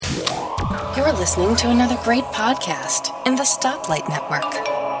You're listening to another great podcast in the Stoplight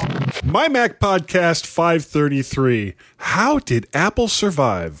Network. My Mac Podcast 533. How did Apple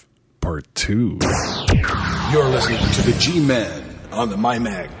survive? Part 2. You're listening to the G-Men on the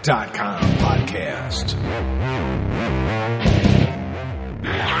MyMac.com podcast.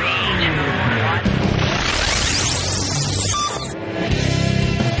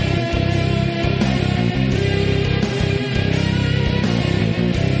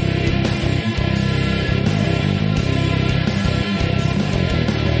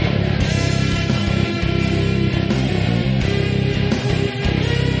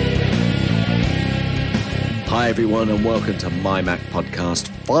 Hi everyone and welcome to My Mac Podcast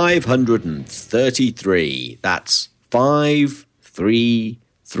 533. That's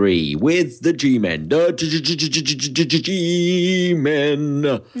 533 with the G-Men.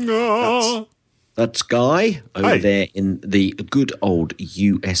 G-Men. That's Guy over there in the good old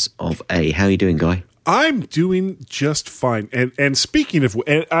US of A. How are you doing, Guy? I'm doing just fine. And speaking of,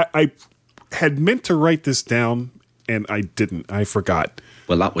 and I had meant to write this down and I didn't. I forgot.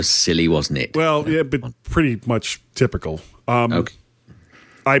 Well, that was silly, wasn't it? Well, yeah, but pretty much typical. Okay.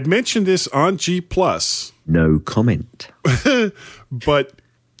 I mentioned this on G+. No comment. But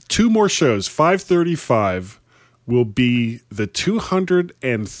 2 more shows. 535 will be the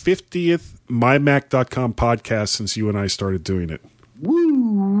 250th MyMac.com podcast since you and I started doing it.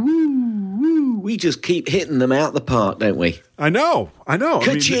 Woo, woo, woo. We just keep hitting them out the park, don't we? I know.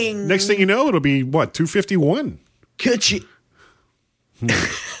 Ka-ching! I mean, next thing you know, it'll be, 251? Ka-ching!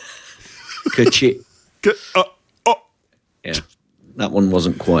 Ka-ching! Yeah, that one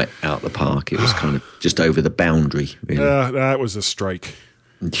wasn't quite out the park. It was kind of just over the boundary, really. That was a strike.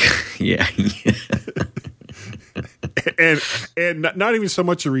 Yeah. and not even so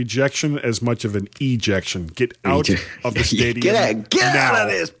much a rejection as much of an ejection. Get out of the stadium. Get out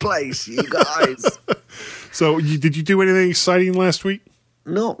of this place, you guys. So, did you do anything exciting last week?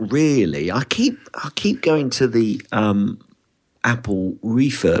 Not really. I keep going to the Apple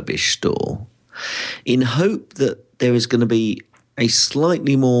refurbished store in hope that there is going to be a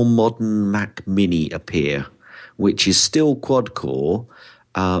slightly more modern Mac Mini appear, which is still quad-core,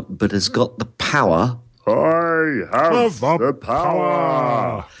 but has got the power. I have the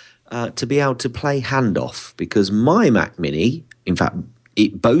power. To be able to play handoff, because my Mac Mini, in fact,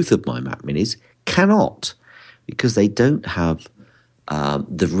 both of my Mac Minis, cannot, because they don't have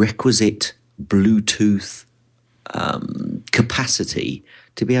the requisite Bluetooth capacity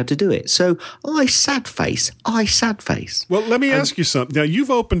to be able to do it. So I sad face. Well, let me ask you something. Now,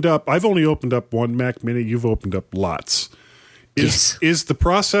 I've only opened up one Mac Mini. You've opened up lots. Is the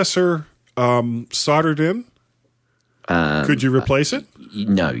processor soldered in? Could you replace it?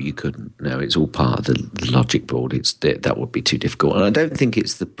 No, you couldn't. No, it's all part of the logic board. That would be too difficult. And I don't think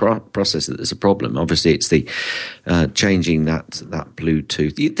it's the processor that's a problem. Obviously, it's the changing that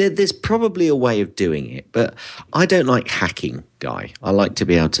Bluetooth. There's probably a way of doing it, but I don't like hacking, Guy. I like to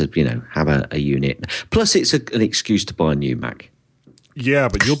be able to, have a unit. Plus, it's an excuse to buy a new Mac. Yeah,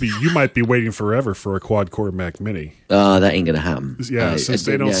 but you might be waiting forever for a quad-core Mac Mini. That ain't going to happen. Yeah, since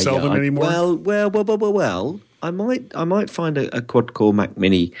they don't sell them anymore. Well. I might find a quad-core Mac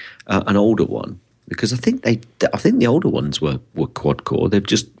Mini, an older one, because I think the older ones were quad-core. They've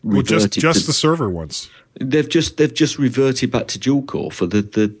just reverted just the server ones. They've just reverted back to dual-core for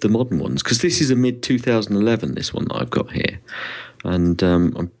the modern ones, because this is a mid 2011. This one that I've got here, and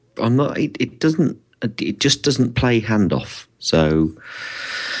I'm not. It just doesn't play handoff. So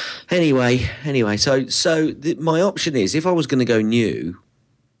anyway, my option is, if I was going to go new,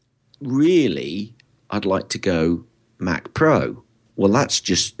 really, I'd like to go Mac Pro. Well, that's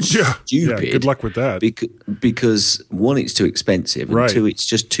just stupid. Yeah, good luck with that. Because one, it's too expensive, and two, it's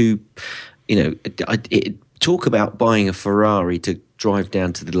just too, talk about buying a Ferrari to drive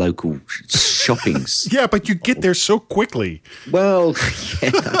down to the local shoppings. Yeah, but you get there so quickly. Well, yeah,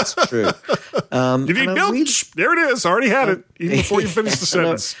 that's true. You need milk? There it is. I already had it, even before you finish the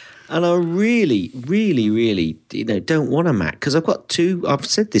sentence. And I really, really, really, don't want a Mac, because I've got two. I've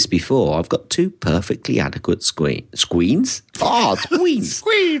said this before. I've got two perfectly adequate squeens. Oh, squeens,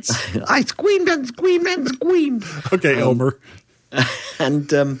 squeens. I squeen. Okay, Elmer. And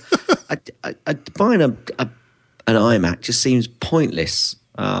buying an iMac just seems pointless.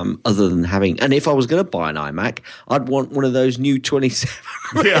 Other than having, and if I was going to buy an iMac, I'd want one of those new 27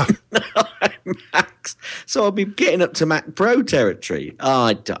 iMacs. So I'll be getting up to Mac Pro territory.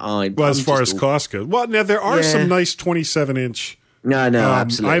 As far as cost goes. Well, now there are some nice 27-inch No,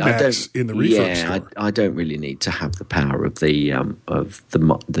 absolutely. iMacs in the refurb store. I don't really need to have the power of the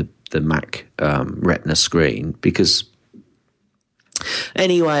Mac Retina screen, because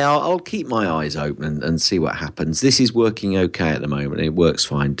Anyway, I'll keep my eyes open and see what happens. This is working okay at the moment. It works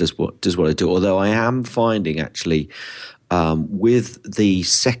fine. Does what I do. Although I am finding actually with the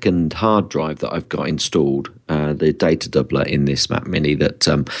second hard drive that I've got installed, the data doubler in this Mac Mini, that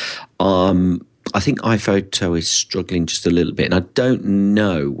I think iPhoto is struggling just a little bit, and I don't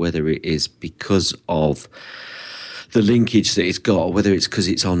know whether it is because of the linkage that it's got, or whether it's because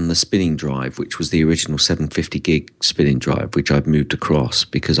it's on the spinning drive, which was the original 750 gig spinning drive, which I've moved across,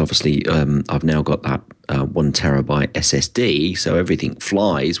 because obviously I've now got that 1 terabyte SSD, so everything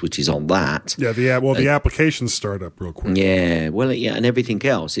flies, which is on that. Yeah, the applications start up real quick. Yeah, well, yeah, and everything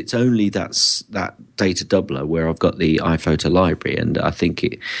else. It's only that data doubler where I've got the iPhoto library, and I think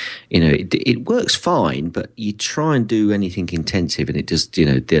it works fine, but you try and do anything intensive, and it just,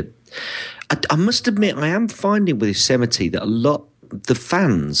 I must admit, I am finding with Yosemite that the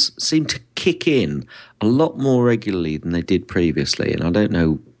fans seem to kick in a lot more regularly than they did previously, and I don't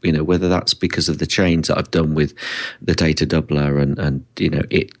know, whether that's because of the change that I've done with the data doubler and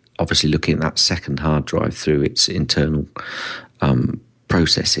it obviously looking at that second hard drive through its internal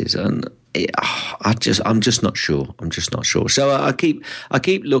processes, and I'm just not sure. So I keep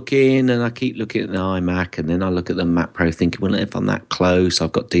looking, and I keep looking at the iMac, and then I look at the Mac Pro thinking, well, if I'm that close,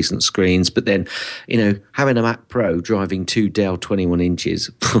 I've got decent screens. But then, having a Mac Pro driving 2 Dell 21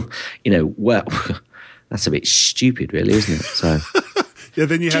 inches, well, that's a bit stupid, really, isn't it? So. Yeah,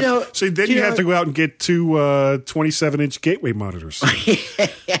 then you have to go out and get 2 27-inch gateway monitors.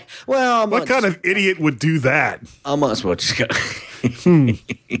 Well, what kind of idiot would do that? I might as well just go.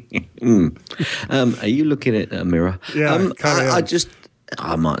 Are you looking at a mirror? Yeah,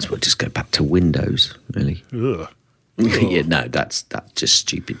 I might as well just go back to Windows, really. Ugh. Yeah, no, that's just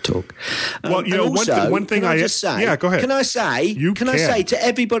stupid talk. Well, one thing I just say. Yeah, go ahead. Can I say to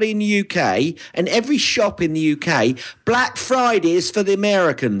everybody in the UK and every shop in the UK, Black Friday is for the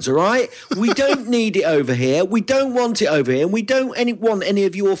Americans, all right? We don't need it over here. We don't want it over here, and we don't want any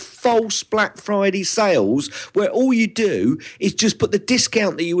of your false Black Friday sales where all you do is just put the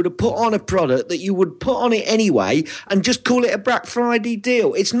discount that you would have put on a product that you would put on it anyway, and just call it a Black Friday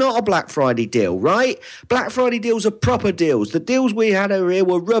deal. It's not a Black Friday deal, right? Black Friday deals are proper deals. The deals we had over here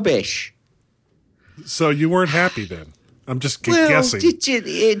were rubbish. So you weren't happy then? I'm just guessing.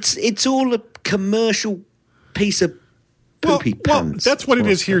 It's all a commercial piece of poopy pants. That's what it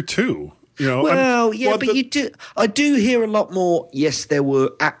is here too. I do hear a lot more. Yes, there were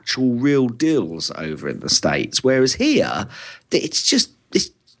actual real deals over in the States, whereas here it's just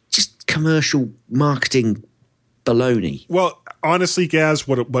commercial marketing baloney. Well, honestly, Gaz,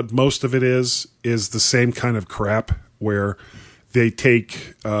 what most of it is the same kind of crap where they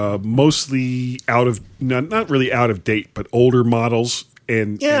take mostly not really out of date, but older models.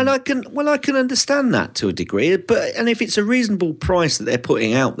 And I can understand that to a degree, and if it's a reasonable price that they're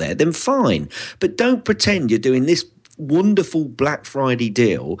putting out there, then fine. But don't pretend you're doing this wonderful Black Friday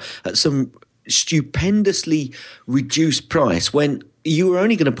deal at some stupendously reduced price when you were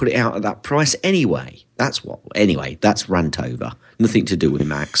only going to put it out at that price anyway. That's rant over. Nothing to do with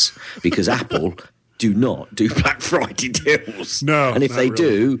Macs, because Apple do not do Black Friday deals. No, and if they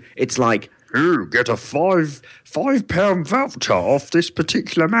do, it's like, you get a £5 voucher off this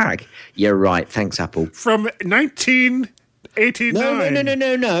particular Mac. You're right. Thanks, Apple. From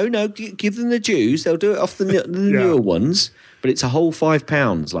 1989. No. Give them the dues. They'll do it off the newer ones. But it's a whole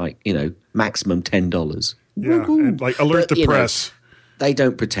 £5, like, maximum $10. Yeah, and like alert the press. They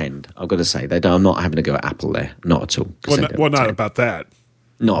don't pretend. I've got to say, they don't. I'm not having to go at Apple there. Not at all. Not about that.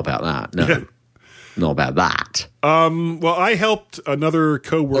 Not about that. No. Yeah. Not about that. Well, I helped another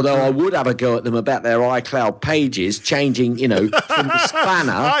coworker. Although I would have a go at them about their iCloud pages changing, from the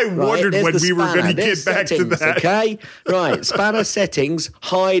spanner. I wondered when we were going to get back to that. Okay, right. Spanner settings,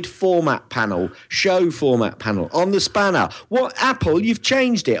 hide format panel, show format panel on the spanner. What, Apple? You've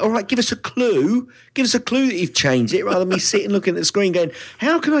changed it. All right, give us a clue. Give us a clue that you've changed it, rather than me sitting looking at the screen going,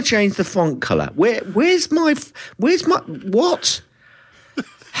 "How can I change the font color? Where's my what?"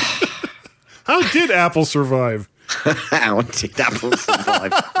 How did Apple survive? How did Apple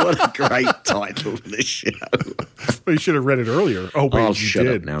survive? What a great title for this show. Well, you should have read it earlier. Oh, wait, I'll shut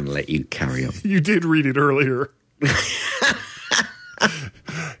up now and let you carry on. You did read it earlier.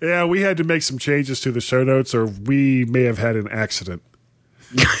 Yeah, we had to make some changes to the show notes, or we may have had an accident.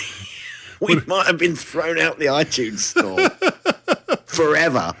 We might have been thrown out the iTunes store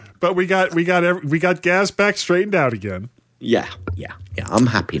forever. But we got Gaz back straightened out again. Yeah. I'm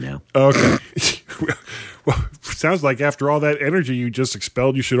happy now. Okay. Well, sounds like after all that energy you just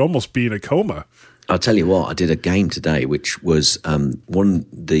expelled, you should almost be in a coma. I'll tell you what, I did a game today, which was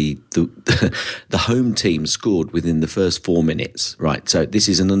the home team scored within the first 4 minutes. Right, so this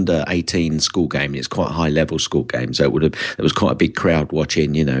is an under 18 school game. It's quite a high level school game, so there was quite a big crowd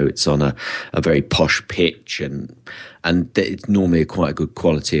watching. You know, it's on a very posh pitch, and it's normally quite a good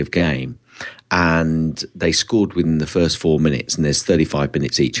quality of game. And they scored within the first 4 minutes, and there's 35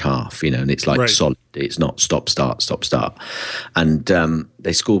 minutes each half, you know, and it's like solid. It's not stop, start. And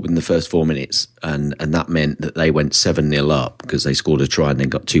they scored within the first 4 minutes, and that meant that they went 7-0 up because they scored a try and then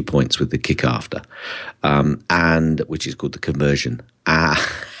got 2 points with the kick after, and which is called the conversion.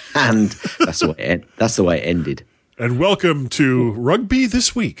 And that's the way it ended. And welcome to Rugby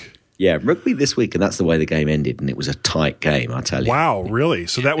This Week. Yeah, Rugby This Week, and that's the way the game ended, and it was a tight game, I tell you. Wow, really?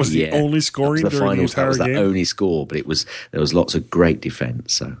 So that was the only scoring during the entire game? That was the only score, but there was lots of great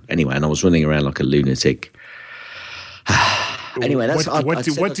defence. So anyway, and I was running around like a lunatic. Anyway,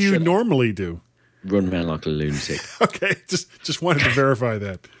 what do you normally do? Run around like a lunatic. Okay, just wanted to verify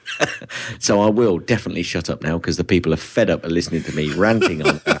that. So I will definitely shut up now because the people are fed up of listening to me ranting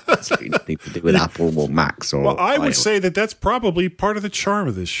on absolutely nothing to do with Apple or Macs or. Well, I would say that's probably part of the charm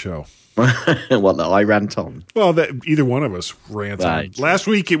of this show. What, that I rant on? Well, that either one of us rant on. Last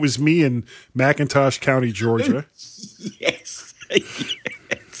week it was me in McIntosh County, Georgia. Yes. I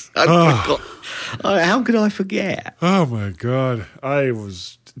forgot. How could I forget? Oh my God,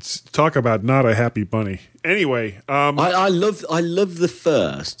 talk about not a happy bunny. Anyway, I love the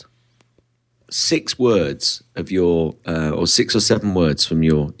first 6 words of your or 6 or 7 words from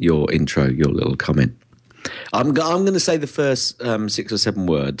your intro, your little comment. I'm going to say the first 6 or 7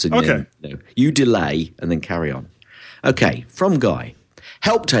 words, and okay. Then, you delay and then carry on. Okay, from Guy.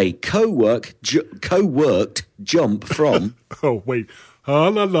 Helped a co-worked jump from. Oh wait. La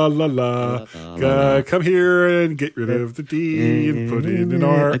la la la. Come here and get rid of the D and put in an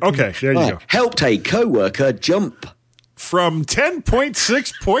R. Okay, there you go. Helped a co-worker jump from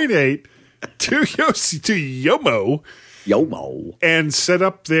 10.6.8 to Yomo, and set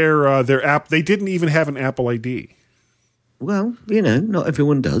up their app. They didn't even have an Apple ID. Well, you know, not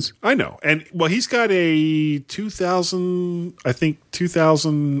everyone does. I know, and he's got a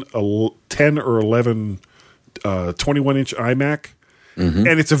 2010 or 11 21-inch iMac. Mm-hmm.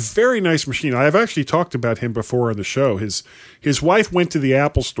 And it's a very nice machine. I've actually talked about him before on the show. His wife went to the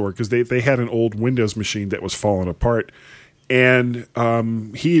Apple store because they had an old Windows machine that was falling apart. And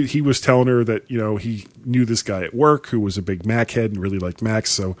he was telling her that, you know, he knew this guy at work who was a big Mac head and really liked Macs.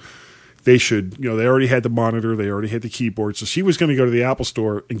 So they should, you know, they already had the monitor. They already had the keyboard. So she was going to go to the Apple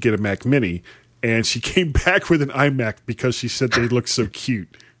store and get a Mac Mini. And she came back with an iMac because she said they looked so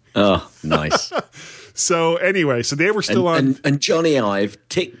cute. Oh, nice. So anyway, so they were still on. And Johnny Ive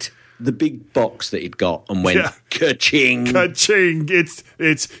ticked the big box that he'd got and went, ka-ching. Ka-ching.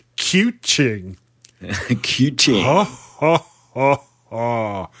 It's cute-ching. Cute-ching. Oh.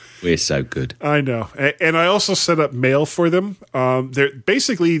 We're so good. I know. And I also set up mail for them.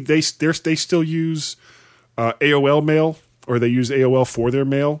 Basically, they still use AOL mail, or they use AOL for their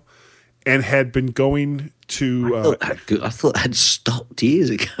mail, and had been going to. I thought that had stopped years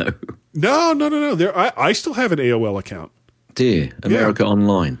ago. No. I still have an AOL account. Do you? America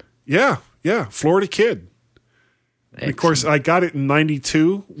Online. Yeah. Florida Kid. And of course, I got it in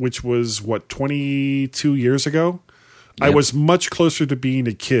 92, which was, 22 years ago? Yep. I was much closer to being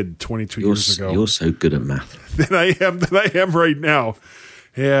a kid 22 years ago. You're so good at math. than I am right now.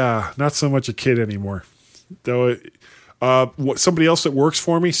 Yeah, not so much a kid anymore. Though, somebody else that works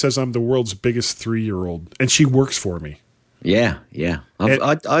for me says I'm the world's biggest 3-year-old, and she works for me. Yeah.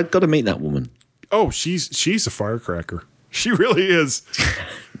 I've got to meet that woman. Oh, she's a firecracker. She really is.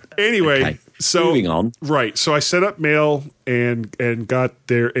 Anyway, okay. So moving on. Right. So I set up mail and got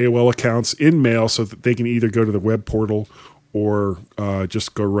their AOL accounts in mail so that they can either go to the web portal or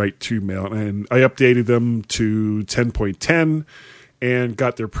just go right to mail. And I updated them to 10.10 and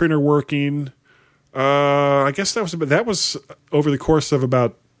got their printer working. I guess that was over the course of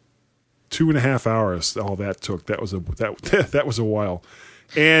about 2.5 hours. All that took. That was a while.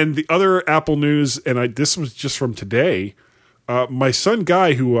 And the other Apple news, and this was just from today. My son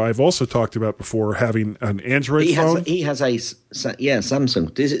Guy, who I've also talked about before, having an Android phone. He has a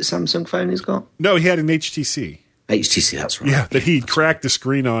Samsung. Is it Samsung phone he's got? No, he had an HTC. HTC, that's right. Yeah, that he cracked the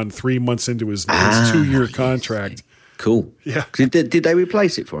screen on 3 months into his 2-year contract. Cool. Yeah. Did they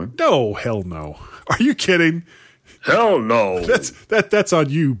replace it for him? No, hell no. Are you kidding? Hell no. That's on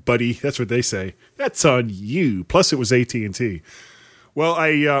you, buddy. That's what they say. That's on you. Plus, it was AT&T. Well,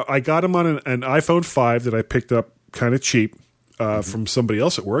 I got him on an iPhone 5 that I picked up kind of cheap from somebody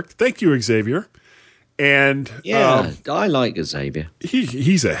else at work. Thank you, Xavier. And I like Xavier.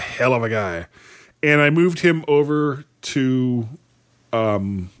 He's a hell of a guy. and I moved him over to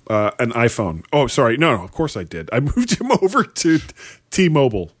an iPhone. Oh, sorry. No, of course I did. I moved him over to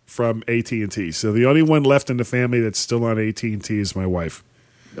T-Mobile from AT&T. So the only one left in the family that's still on AT&T is my wife.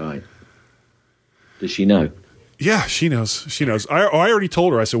 Right. Does she know? Yeah, she knows. She knows. I already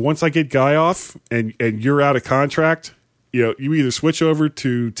told her. I said, once I get Guy off and you're out of contract, you either switch over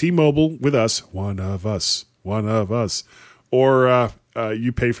to T-Mobile with us, one of us, or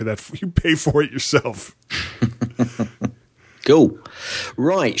you pay for that. You pay for it yourself. Cool.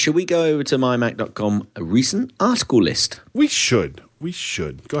 Right. Shall we go over to mymac.com recent article list? We should.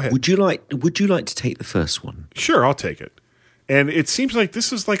 Go ahead. Would you like to take the first one? Sure, I'll take it. And it seems like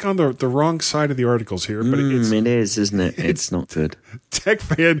this is like on the wrong side of the articles here, but it is, isn't it? It's not good.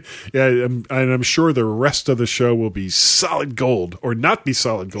 TechFan, yeah, and I'm sure the rest of the show will be solid gold or not be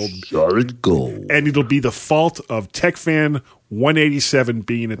solid gold. Solid gold. And it'll be the fault of TechFan 187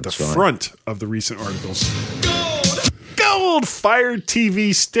 being at the front of the recent articles. Gold Fire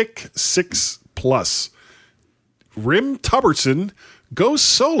TV Stick 6 Plus. Rim Tuberson goes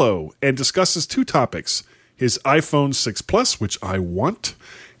solo and discusses two topics. His iPhone 6 Plus, which I want,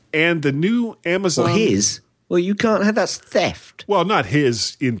 and the new Amazon... Well, his? Well, you can't have... That's theft. Well, not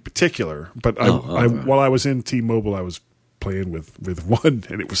his in particular, but right. While I was in T-Mobile, I was playing with one,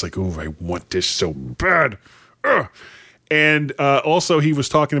 and it was like, oh, I want this so bad. Ugh. And also he was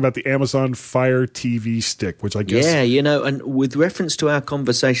talking about the Amazon Fire TV Stick, which I guess... Yeah, and with reference to our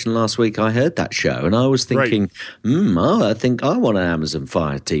conversation last week, I heard that show, and I was thinking, I think I want an Amazon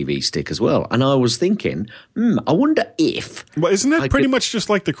Fire TV Stick as well. And I was thinking, I wonder if... Well, isn't that pretty much just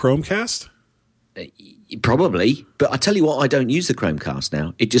like the Chromecast? Probably, but I tell you what, I don't use the Chromecast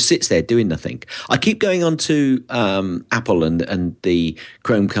now. It just sits there doing nothing. I keep going on to Apple and the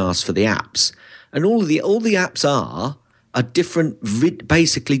Chromecast for the apps, and all the apps are different,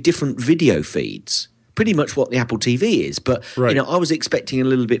 basically different video feeds. Pretty much what the Apple TV is, but I was expecting a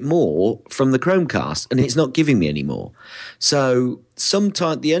little bit more from the Chromecast, and it's not giving me any more. So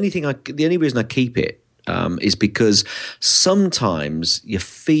sometimes the only reason I keep it is because sometimes your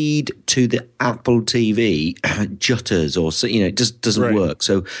feed to the Apple TV jutters, or it just doesn't work.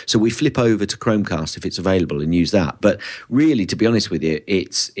 So we flip over to Chromecast if it's available and use that. But really, to be honest with you,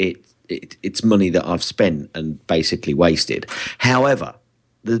 it's money that I've spent and basically wasted. However,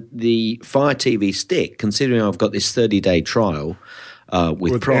 the Fire TV Stick, considering I've got this 30-day trial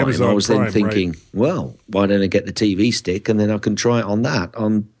with Prime, Amazon I was then thinking, well, why don't I get the TV stick and then I can try it on that?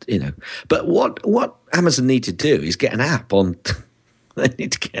 But what Amazon need to do is get an app on. They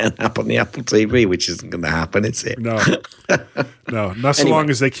need to get an app on the Apple TV, which isn't going to happen, is it? No, not so long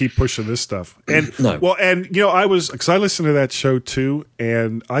as they keep pushing this stuff. And because I listened to that show too,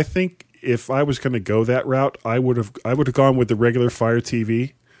 and I think if I was going to go that route, I would have gone with the regular Fire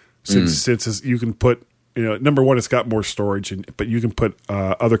TV, since you can put, number one, it's got more storage, but you can put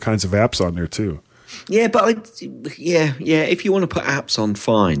other kinds of apps on there too. Yeah, but if you want to put apps on,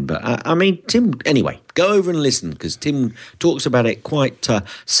 fine. But Tim, anyway, go over and listen, because Tim talks about it quite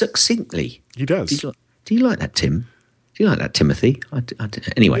succinctly. He does. Do you like that, Tim? Do you like that, Timothy?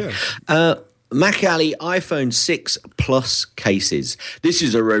 Anyway, Mac Alley iPhone 6 Plus cases. This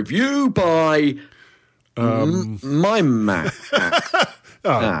is a review by My Mac.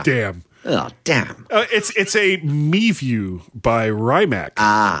 Damn. Oh, damn. It's a MeView by Rimac.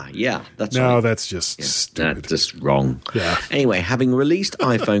 Yeah, that's right. No, that's just stupid. That's just wrong. Yeah. Anyway, having released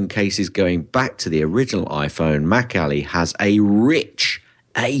iPhone cases going back to the original iPhone, Mac Alley has a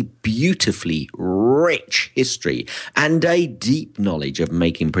beautifully rich history and a deep knowledge of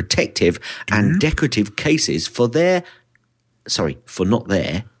making protective and decorative cases for the iPhone.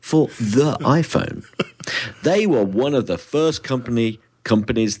 They were one of the first companies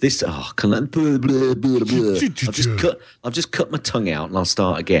this I've just cut my tongue out, and I'll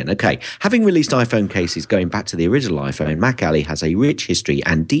start again. Okay, having released iPhone cases going back to the original iPhone, Mac Alley has a rich history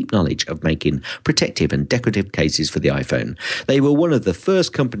and deep knowledge of making protective and decorative cases for the iPhone. They were one of the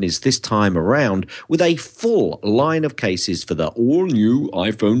first companies this time around with a full line of cases for the all-new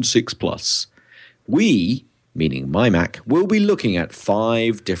iPhone 6 Plus. We, meaning My Mac, will be looking at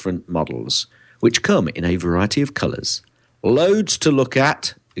 5 different models, which come in a variety of colours. Loads to look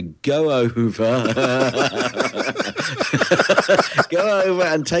at. Go over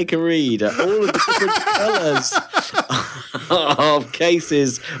and take a read at all of the different colours of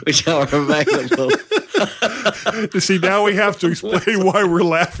cases which are available. See, now we have to explain why we're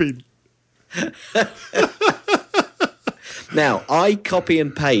laughing. Now, I copy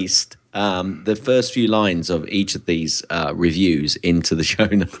and paste the first few lines of each of these reviews into the show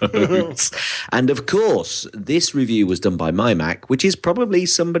notes. And of course, this review was done by MyMac, which is probably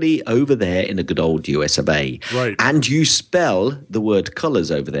somebody over there in a good old US of A. Right. And you spell the word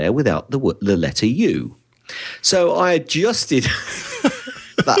colours over there without the letter U. So I adjusted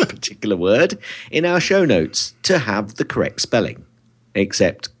that particular word in our show notes to have the correct spelling,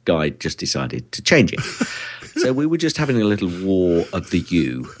 except Guy just decided to change it. So we were just having a little war of the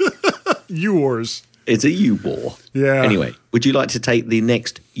U. U-wars. It's a U war. Yeah. Anyway, would you like to take the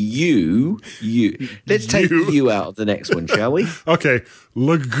next U? Let's take the U out of the next one, shall we? Okay.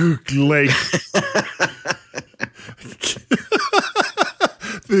 Lagook Lake.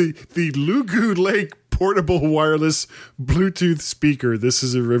 the Lugu Lake portable wireless Bluetooth speaker. This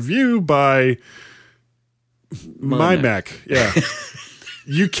is a review by MyMac. Yeah.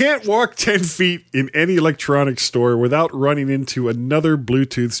 You can't walk 10 feet in any electronics store without running into another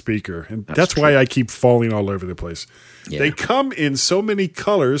Bluetooth speaker. And that's why I keep falling all over the place. Yeah. They come in so many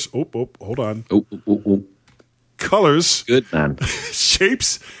colors. Hold on. Colors. Good, man.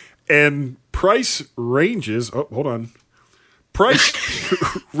 Shapes and price ranges. Hold on. Price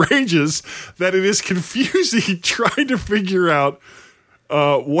ranges that it is confusing trying to figure out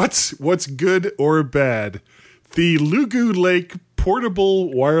what's good or bad. The Lugu Lake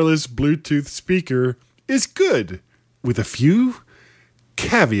portable wireless Bluetooth speaker is good with a few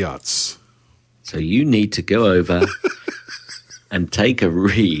caveats. So you need to go over and take a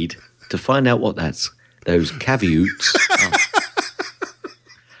read to find out what those caveats are.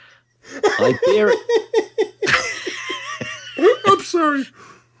 I'm sorry.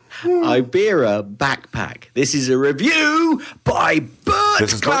 Ibera backpack. This is a review by Bert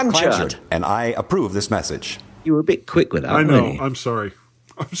This is Bert Blanchard. Blanchard, and I approve this message. You were a bit quick with that, I know. weren't you? I'm sorry.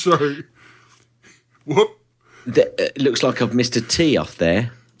 Whoop. It looks like I've missed a T off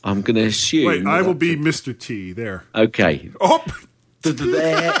there. I'm going to assume... Wait, I will be Mr. T there. Okay. Oh!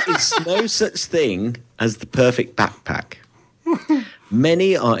 There is no such thing as the perfect backpack.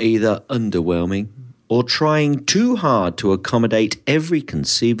 Many are either underwhelming or trying too hard to accommodate every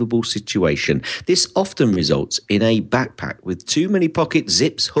conceivable situation. This often results in a backpack with too many pockets,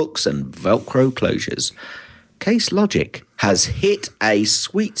 zips, hooks, and Velcro closures. Case Logic has hit a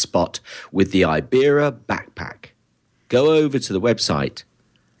sweet spot with the Ibera backpack. Go over to the website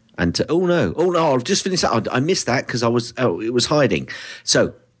and I've just finished that. I missed that because it was hiding.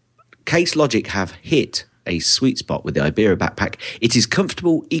 So Case Logic have hit a sweet spot with the Ibera backpack. It is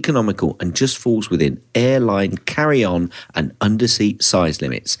comfortable, economical, and just falls within airline carry-on and underseat size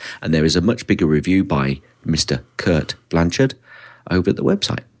limits. And there is a much bigger review by Mr. Kurt Blanchard over at the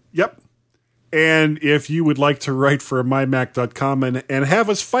website. Yep. And if you would like to write for mymac.com and have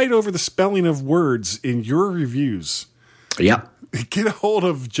us fight over the spelling of words in your reviews, yep, get a hold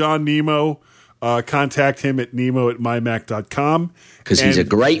of John Nemo. Contact him at nemo@mymac.com. Because he's a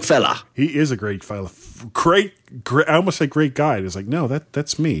great fella. He is a great fella. Great, I almost say great guy. It's like, no,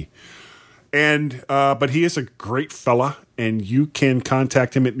 that's me. And but he is a great fella, and you can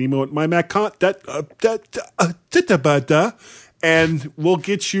contact him at nemo@mymac.com. And we'll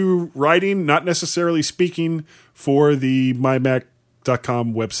get you writing, not necessarily speaking, for the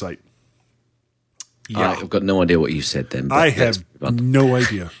mymac.com website. Yeah, I've got no idea what you said then. I have no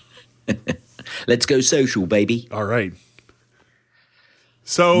idea. Let's go social, baby. All right.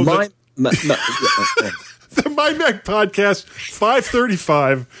 So the MyMac Podcast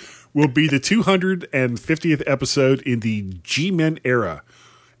 535 will be the 250th episode in the G-Men era.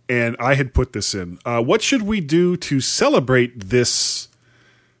 And I had put this in. What should we do to celebrate this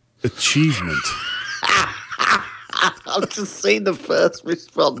achievement? I've just seen the first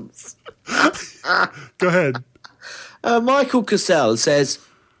response. Go ahead. Michael Cassell says,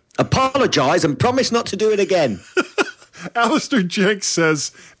 apologise and promise not to do it again. Alistair Jenks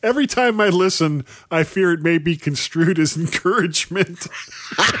says, every time I listen, I fear it may be construed as encouragement.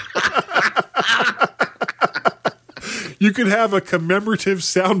 You could have a commemorative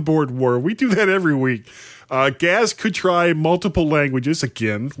soundboard war. We do that every week. Gaz could try multiple languages.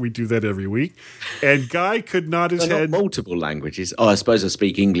 Again, we do that every week. And Guy could nod his head. Multiple languages. Oh, I suppose I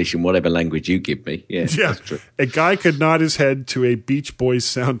speak English in whatever language you give me. Yeah, that's true. A Guy could nod his head to a Beach Boys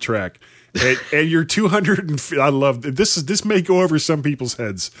soundtrack. And your 200 I love this may go over some people's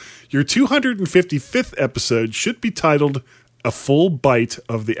heads. Your 255th episode should be titled A Full Bite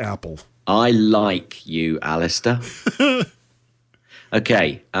of the Apple. I like you, Alistair.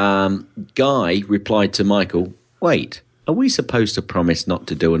 Okay, Guy replied to Michael, wait, are we supposed to promise not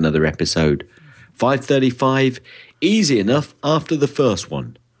to do another episode? 535, easy enough after the first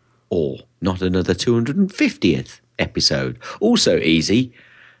one. Or not another 250th episode. Also easy,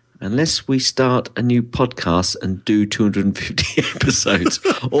 unless we start a new podcast and do 250 episodes,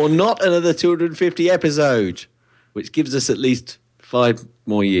 or not another 250 episodes, which gives us at least 5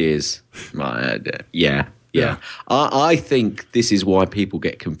 more years. Yeah. I think this is why people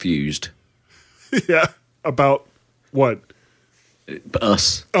get confused. Yeah, about what?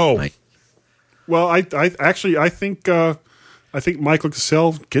 Us. Oh, mate. Well, I think Michael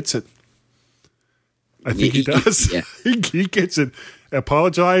Cassell gets it. I think he does. Yeah. he gets it.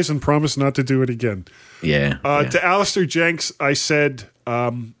 Apologize and promise not to do it again. Yeah. To Alistair Jenks, I said,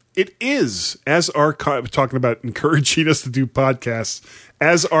 it is, as our talking about encouraging us to do podcasts,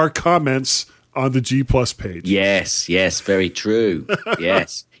 as our comments on the G Plus page. Yes, very true.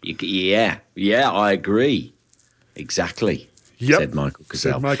 Yes. I agree. Exactly. Yep. Said Michael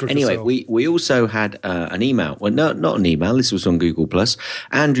Cassell. Anyway, we also had an email. Well, no, not an email. This was on Google Plus.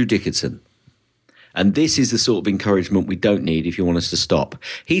 Andrew Dickinson. And this is the sort of encouragement we don't need if you want us to stop.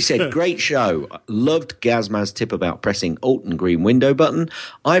 He said, great show. Loved Gazma's tip about pressing Alt and green window button.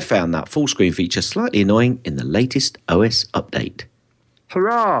 I found that full screen feature slightly annoying in the latest OS update.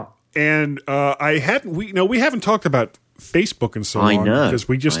 Hurrah! And we haven't talked about Facebook in so long because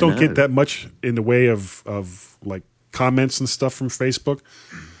we just don't get that much in the way of like comments and stuff from Facebook.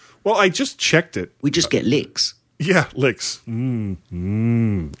 Well, I just checked it. We just get licks. Yeah, licks.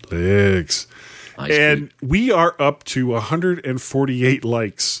 Licks. And we are up to 148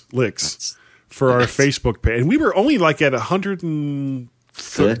 licks for our Facebook page. And we were only like at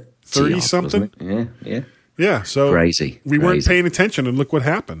 130 something. Yeah, so crazy. We weren't paying attention, and look what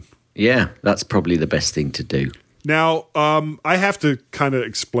happened. Yeah, that's probably the best thing to do. Now, I have to kind of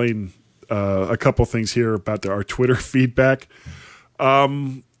explain a couple things here about our Twitter feedback.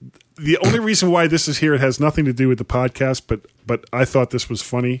 The only reason why this is here, it has nothing to do with the podcast, but I thought this was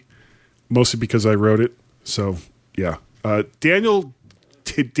funny, mostly because I wrote it. So, yeah. Daniel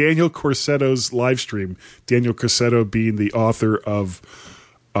Corsetto's live stream, Daniel Corsetto being the author of,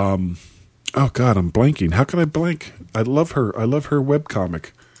 oh God, I'm blanking. How can I blank? I love her webcomic.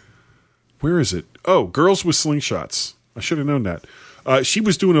 Where is it? Oh, Girls with Slingshots. I should have known that. She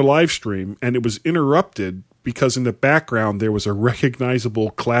was doing a live stream, and it was interrupted because in the background there was a recognizable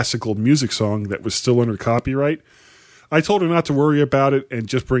classical music song that was still under copyright. I told her not to worry about it and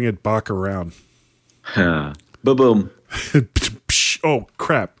just bring it back around. Ba-boom. Oh,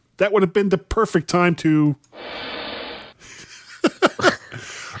 crap. That would have been the perfect time to...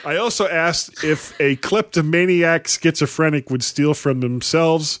 I also asked if a kleptomaniac schizophrenic would steal from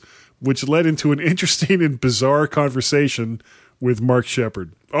themselves, which led into an interesting and bizarre conversation with Mark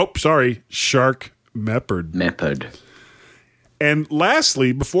Shepard. Oh, sorry, Shark Mepard. And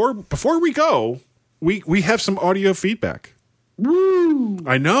lastly, before we go, we have some audio feedback. Woo!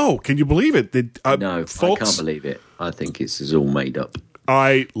 I know. Can you believe it? No, folks, I can't believe it. I think it's all made up.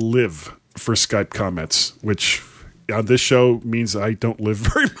 I live for Skype comments, which on this show means I don't live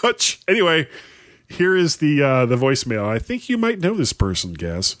very much. Anyway, here is the voicemail. I think you might know this person,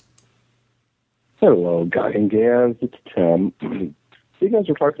 Gaz. Hello, Guy and Gaz. It's Tim. You guys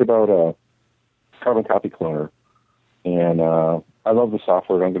were talking about Carbon Copy Cloner, and I love the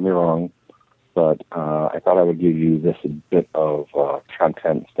software, don't get me wrong, but I thought I would give you this a bit of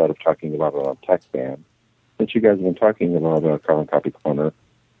content instead of talking about it on TechBand. Since you guys have been talking about Carbon Copy Cloner,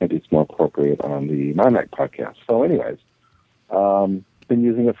 maybe it's more appropriate on the MyMac podcast. So anyways, been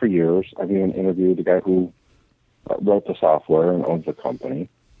using it for years. I've even interviewed the guy who wrote the software and owns the company.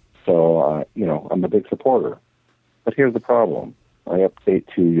 So, I'm a big supporter. But here's the problem. I update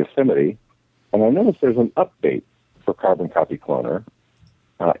to Yosemite, and I noticed there's an update for Carbon Copy Cloner.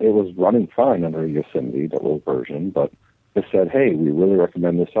 It was running fine under Yosemite, that little version, but it said, hey, we really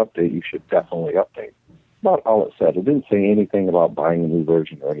recommend this update. You should definitely update. About all it said. It didn't say anything about buying a new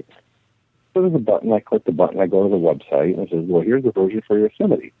version or anything. So there's a button. I click the button. I go to the website, and it says, well, here's the version for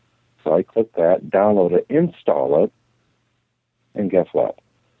Yosemite. So I click that, download it, install it, and guess what?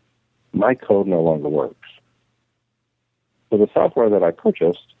 My code no longer works. So the software that I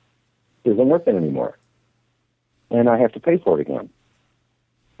purchased isn't working anymore. And I have to pay for it again.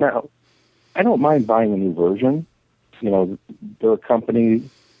 Now, I don't mind buying a new version. They're a company.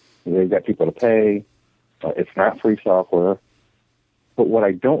 They've got people to pay. It's not free software. But what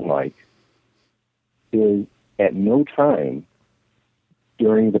I don't like is at no time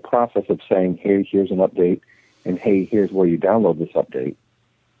during the process of saying, hey, here's an update, and hey, here's where you download this update,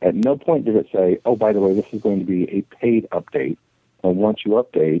 at no point did it say, oh, by the way, this is going to be a paid update, and once you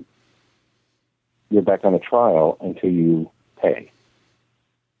update, you're back on a trial until you pay.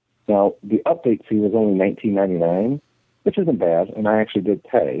 Now, the update fee was only $19.99, which isn't bad, and I actually did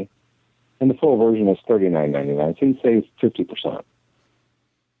pay, and the full version is $39.99, so you save 50%.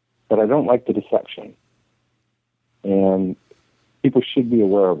 but I don't like the deception. And people should be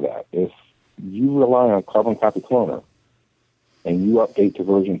aware of that. If you rely on Carbon Copy Cloner and you update to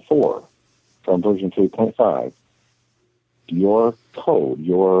version 4 from version 3.5, your code,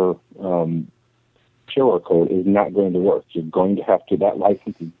 your killer code is not going to work. You're going to have to, that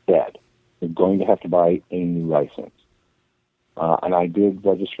license is dead. You're going to have to buy a new license. And I did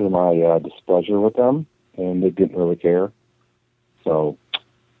register my displeasure with them, and they didn't really care. So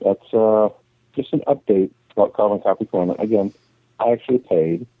that's just an update about Carbon Copy Cloner. Again, I actually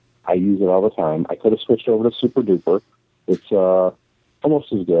paid. I use it all the time. I could have switched over to Super Duper. It's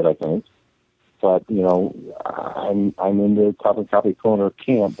almost as good, I think. But, you know, I'm in the Carbon Copy Cloner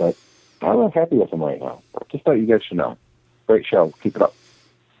camp, but I'm not happy with them right now. Just thought you guys should know. Great show. Keep it up.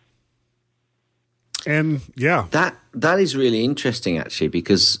 And, yeah. That is really interesting, actually,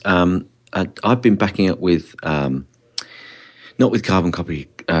 because I've been backing up with, not with Carbon Copy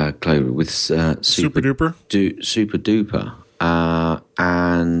Cloner, with Super Duper. Super Duper.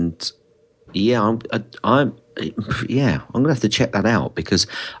 And, yeah, I'm going to have to check that out, because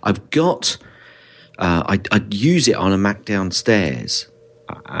I've got... I'd use it on a Mac downstairs,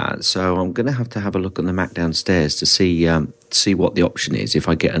 so I'm going to have a look on the Mac downstairs to see what the option is if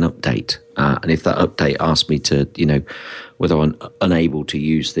I get an update, and if that update asks me to, you know, whether I'm unable to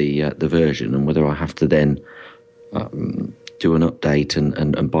use the version, and whether I have to then do an update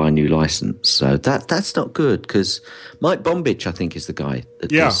and buy a new license. So that's not good, because Mike Bombich, I think, is the guy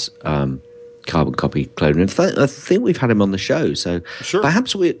that does Carbon Copy Cloner. In fact, I think we've had him on the show, so sure.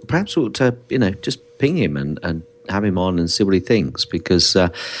 perhaps we ought to, you know, just ping him and have him on and see what he thinks, because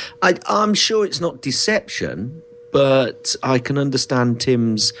I'm sure it's not deception, but I can understand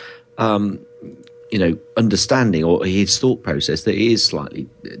Tim's you know, understanding or his thought process that it is slightly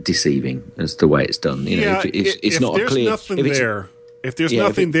deceiving as the way it's done. You know, if it's not a clear. If there's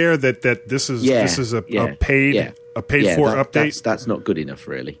nothing there that this is a paid for update, that's not good enough,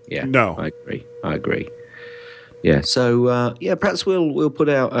 really. Yeah, no, I agree. Yeah, so perhaps we'll put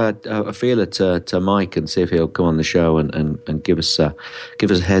out a feeler to Mike and see if he'll come on the show and give us a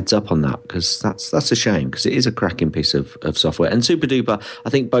heads up on that, because that's a shame, because it is a cracking piece of software. And Super Duper, I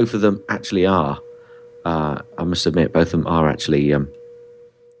think both of them actually are. I must admit, both of them are actually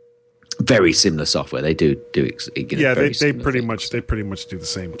very similar software. They do they pretty much do the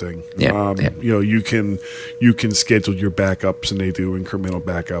same thing. Yeah, You know, you can schedule your backups, and they do incremental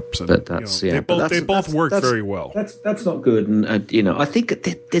backups, and but that's, you know, they both work very well. That's not good, and you know, I think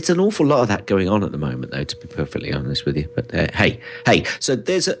there's an awful lot of that going on at the moment, though, to be perfectly honest with you. But hey, so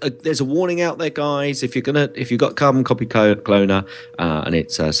there's a warning out there, guys. If you've got Carbon Copy Cloner and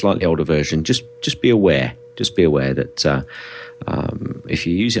it's a slightly older version, just be aware. Just be aware that if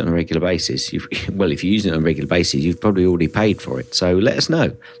you use it on a regular basis, if you use it on a regular basis, you've probably already paid for it. So let us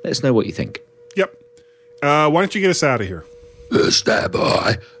know. Let us know what you think. Yep. Why don't you get us out of here? Stand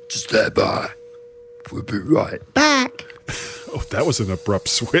by. Just stand by. We'll be right back. Oh, that was an abrupt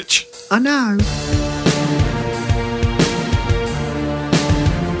switch. I know.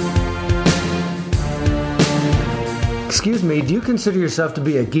 Excuse me, do you consider yourself to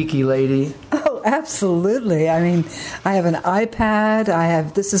be a geeky lady? Oh, absolutely. I mean, I have an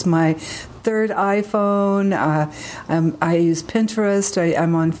iPad. This is my third iPhone. I use Pinterest.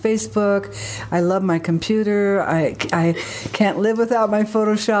 I'm on Facebook. I love my computer. I can't live without my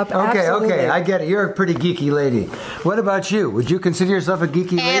Photoshop. Okay, I get it. You're a pretty geeky lady. What about you? Would you consider yourself a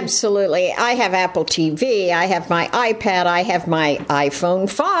geeky lady? Absolutely. I have Apple TV. I have my iPad. I have my iPhone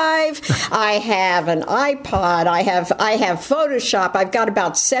 5. I have an iPod. I have Photoshop. I've got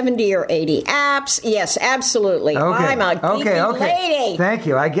about 70 or 80 apps. Yes, absolutely. Okay. I'm a geeky lady. Thank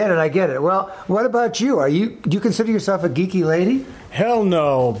you. I get it. Well, what about you? Do you consider yourself a geeky lady? Hell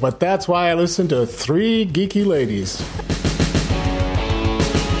no, but that's why I listen to 3 Geeky Ladies.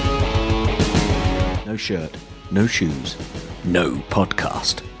 No shirt, no shoes, no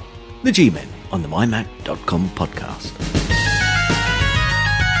podcast. The G-Men on the mymac.com podcast.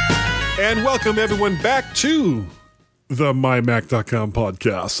 And welcome everyone back to the mymac.com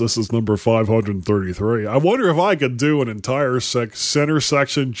podcast. This is number 533. I wonder if I could do an entire center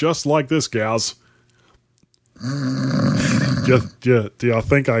section just like this, gals. Do y'all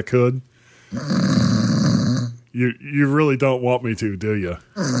think I could? You really don't want me to, do you?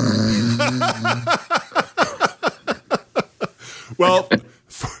 Well,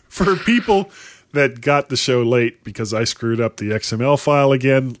 for people that got the show late because I screwed up the XML file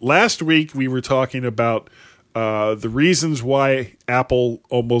again, last week we were talking about the reasons why Apple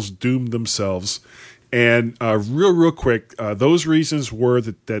almost doomed themselves. And real quick, those reasons were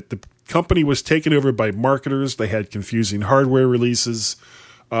that the company was taken over by marketers. They had confusing hardware releases.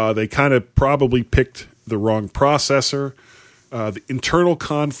 They kind of probably picked the wrong processor. The internal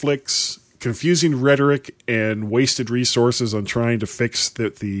conflicts, confusing rhetoric, and wasted resources on trying to fix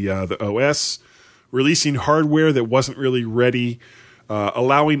the OS. Releasing hardware that wasn't really ready.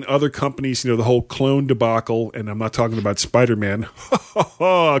 Allowing other companies, the whole clone debacle, and I'm not talking about Spider-Man.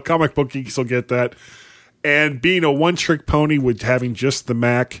 Comic book geeks will get that. And being a one-trick pony with having just the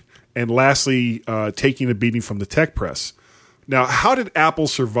Mac, and lastly, taking a beating from the tech press. Now, how did Apple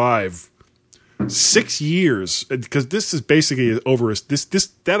survive 6 years? Because this is basically over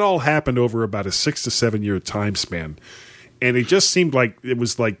that all happened over about a 6 to 7 year time span, and it just seemed like it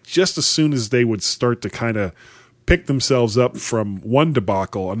was like just as soon as they would start to kind of pick themselves up from one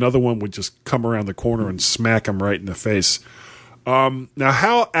debacle, another one would just come around the corner and smack them right in the face. Now,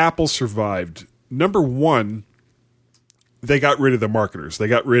 how Apple survived? Number one, they got rid of the marketers. They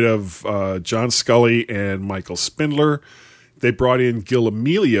got rid of John Scully and Michael Spindler. They brought in Gil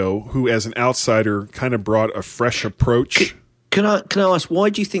Amelio, who, as an outsider, kind of brought a fresh approach. Can I ask, why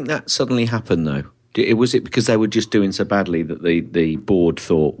do you think that suddenly happened, though? Was it because they were just doing so badly that the board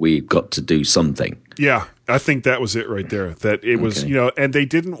thought we've got to do something? Yeah, I think that was it right there. That it was, and they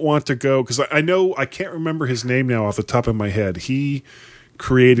didn't want to go, because I can't remember his name now off the top of my head. He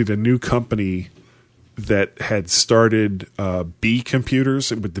created a new company that had started B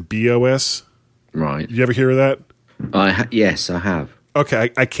computers with the BOS. Right. You ever hear of that? Yes, I have.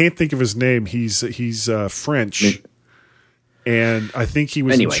 Okay, I can't think of his name. He's French, and I think he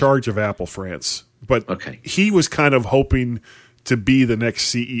was in charge of Apple France. But he was kind of hoping to be the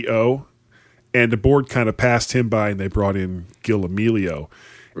next CEO, and the board kind of passed him by, and they brought in Gil Amelio,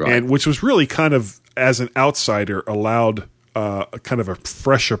 and which was really kind of, as an outsider, allowed a kind of a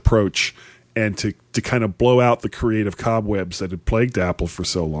fresh approach and to kind of blow out the creative cobwebs that had plagued Apple for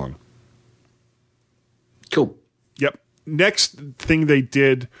so long. Cool. Yep. Next thing they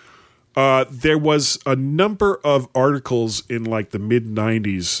did, there was a number of articles in like the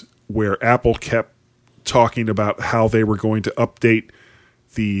mid-90s where Apple kept talking about how they were going to update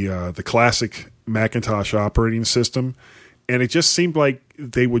the classic Macintosh operating system. And it just seemed like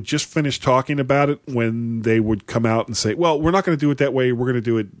they would just finish talking about it when they would come out and say, well, we're not going to do it that way. We're going to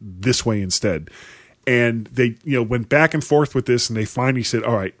do it this way instead. And they went back and forth with this, and they finally said,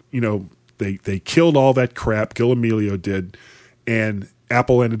 all right, they killed all that crap. Gil Amelio did. And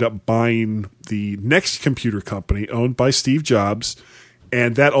Apple ended up buying the next computer company owned by Steve Jobs.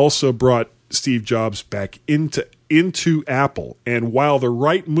 And that also brought Steve Jobs back into Apple. And while the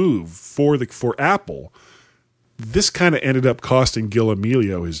right move for Apple, this kind of ended up costing Gil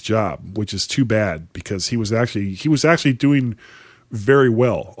Amelio his job, which is too bad, because he was actually doing very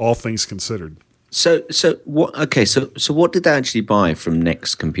well, all things considered. So what? Okay, so what did they actually buy from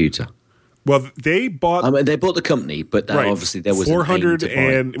Next Computer? Well, they bought. They bought the company, but obviously there was $400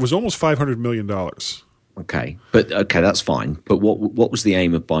 and it was almost $500 million. Okay, but that's fine. But what was the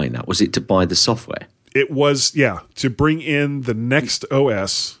aim of buying that? Was it to buy the software? It was, to bring in the Next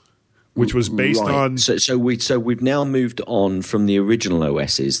OS, which was based on. So we've now moved on from the original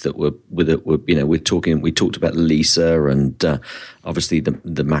OSs that were we talked about Lisa and obviously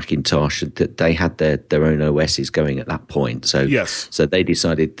the Macintosh, that they had their own OSs going at that point. So yes, so they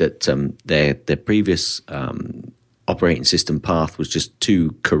decided that their previous operating system path was just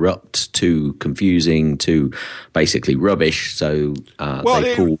too corrupt, too confusing, too basically rubbish. So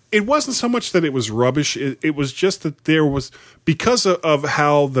it wasn't so much that it was rubbish. It was just that there was, because of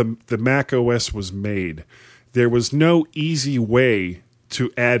how the Mac OS was made, there was no easy way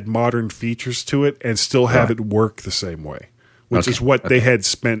to add modern features to it and still have it work the same way, which is what they had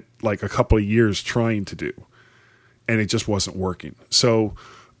spent like a couple of years trying to do, and it just wasn't working. So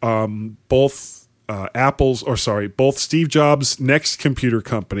both Steve Jobs' Next Computer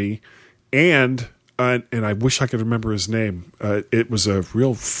Company and I wish I could remember his name. It was a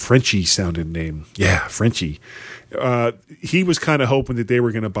real Frenchy sounding name. Yeah, Frenchy. He was kind of hoping that they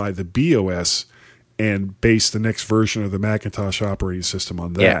were going to buy the BOS and base the next version of the Macintosh operating system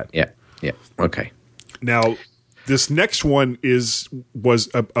on that. Yeah. Okay. Now, this next one was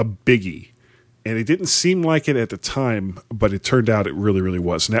a biggie. And it didn't seem like it at the time, but it turned out it really, really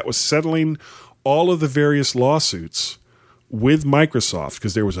was. And that was settling all of the various lawsuits with Microsoft,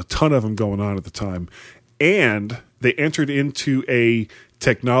 because there was a ton of them going on at the time. And they entered into a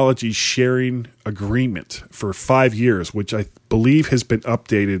technology sharing agreement for 5 years, which I believe has been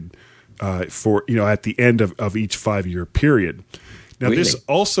updated for at the end of each 5-year period. Now, really? This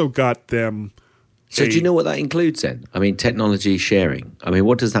also got them. So do you know what that includes then? I mean, technology sharing. I mean,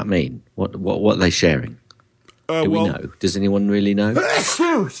 what does that mean? What are they sharing? Do we know? Does anyone really know?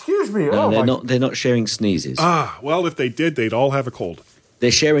 Excuse me. No, they're not sharing sneezes. Well, if they did, they'd all have a cold.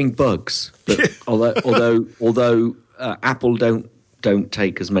 They're sharing bugs, but although Apple don't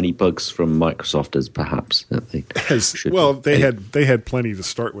take as many bugs from Microsoft as perhaps they should. Well, they had plenty to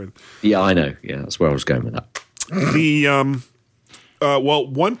start with. Yeah, I know. Yeah, that's where I was going with that.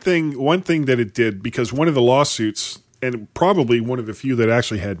 One thing that it did, because one of the lawsuits, and probably one of the few that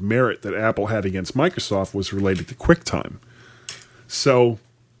actually had merit that Apple had against Microsoft, was related to QuickTime. So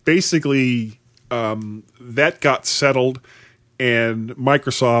basically, that got settled, and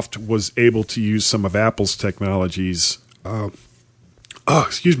Microsoft was able to use some of Apple's technologies.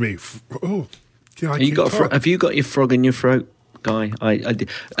 Excuse me. Oh, yeah, have you got your frog in your throat, Guy?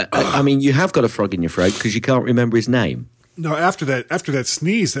 I mean, you have got a frog in your throat because you can't remember his name. No, after that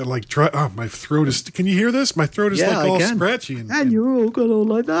sneeze, that like my throat is. Can you hear this? My throat is all scratchy, and you're all got all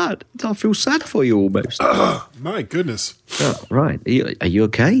like that. I feel sad for you almost. My goodness. Oh, right, are you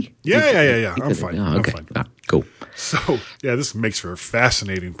okay? Yeah. I'm fine. Oh, okay. I'm fine. Cool. So yeah, this makes for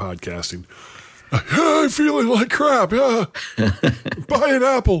fascinating podcasting. I'm feeling like crap. Yeah, buy an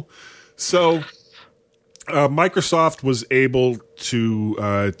Apple. So Microsoft was able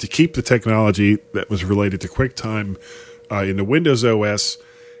to keep the technology that was related to QuickTime in the Windows OS,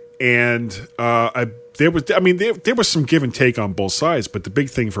 and there was some give and take on both sides. But the big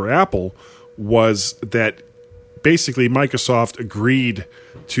thing for Apple was that basically Microsoft agreed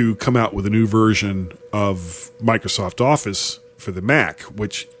to come out with a new version of Microsoft Office for the Mac,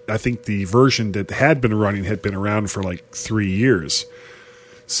 which I think the version that had been around for like 3 years.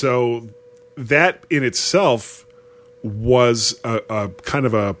 So that in itself was a kind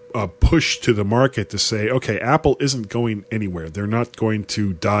of a push to the market to say, okay, Apple isn't going anywhere. They're not going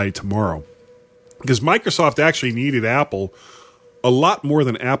to die tomorrow. Because Microsoft actually needed Apple a lot more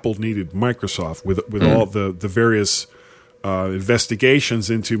than Apple needed Microsoft with all the various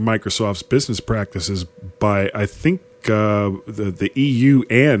investigations into Microsoft's business practices by, I think, the EU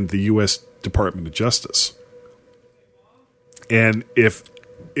and the U.S. Department of Justice. And if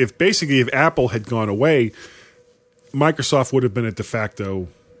Apple had gone away, Microsoft would have been a de facto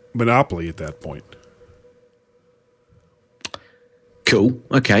monopoly at that point. Cool.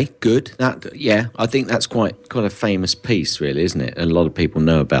 Okay. Good. I think that's quite a famous piece, really, isn't it? And a lot of people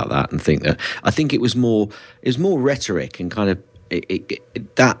know about that and think that. I think it was more rhetoric and kind of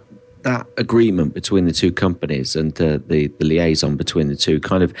that agreement between the two companies and the liaison between the two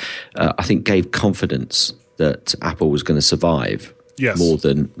kind of I think gave confidence that Apple was going to survive. Yes. More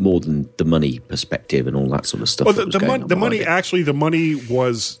than the money perspective and all that sort of stuff. Well, the money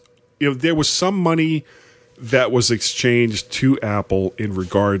was, there was some money that was exchanged to Apple in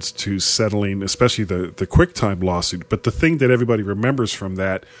regards to settling, especially the QuickTime lawsuit. But the thing that everybody remembers from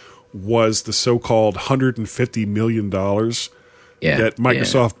that was the so-called $150 million that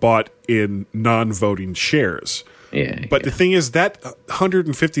Microsoft bought in non-voting shares. But the thing is that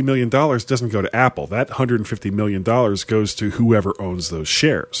 $150 million doesn't go to Apple. That $150 million goes to whoever owns those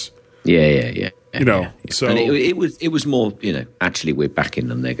shares. So and it was more, actually we're backing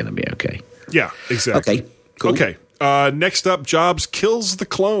them. They're going to be okay. Yeah, exactly. Okay, cool. Okay. Next up, Jobs kills the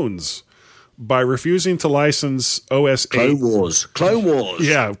clones by refusing to license OS 8. Clone Wars.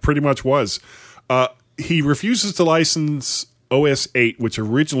 Yeah, pretty much was. He refuses to license OS 8, which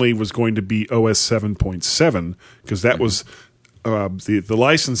originally was going to be OS 7.7, because that was the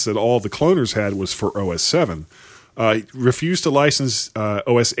license that all the cloners had was for OS 7. Refused to license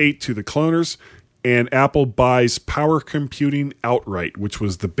OS 8 to the cloners, and Apple buys Power Computing outright, which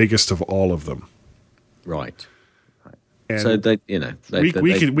was the biggest of all of them. Right. And so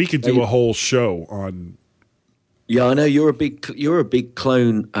we could do a whole show on. Yeah, I know you're a big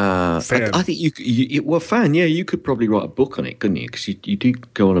clone fan. I think you fan. Yeah, you could probably write a book on it, couldn't you? Because you do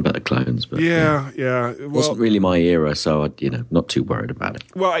go on about the clones. But yeah. It wasn't really my era, so I not too worried about it.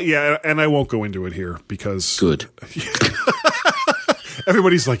 Well, yeah, and I won't go into it here because good.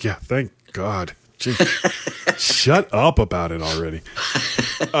 Everybody's like, yeah, thank God. Gee, shut up about it already.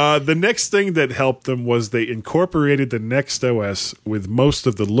 The next thing that helped them was they incorporated the Next OS with most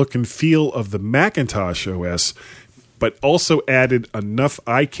of the look and feel of the Macintosh OS, but also added enough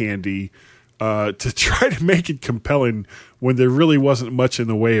eye candy to try to make it compelling when there really wasn't much in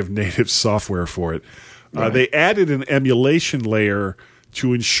the way of native software for it. They added an emulation layer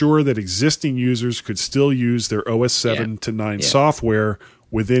to ensure that existing users could still use their OS 7 to 9 software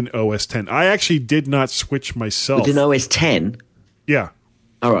within OS 10. I actually did not switch myself. Within OS 10? Yeah.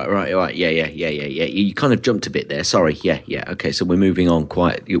 All right. Yeah. You kind of jumped a bit there. Sorry. Yeah. Okay, so we're moving on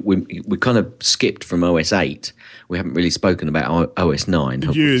quite. We kind of skipped from OS 8. We haven't really spoken about OS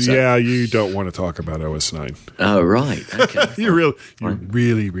 9. You don't want to talk about OS 9. Oh, right. Okay. You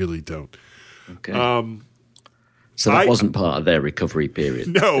really don't. Okay. So that wasn't part of their recovery period.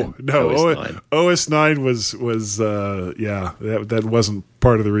 No. OS 9 was that wasn't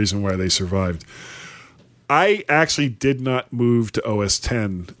part of the reason why they survived. I actually did not move to OS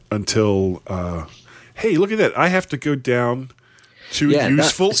 10 until. Hey, look at that! I have to go down to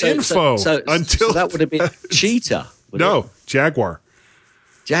useful info until that would have been Cheetah. No, Jaguar.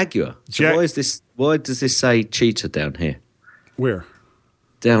 Jaguar. So why does this say Cheetah down here? Where?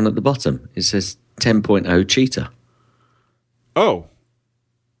 Down at the bottom, it says 10.0 Cheetah. Oh,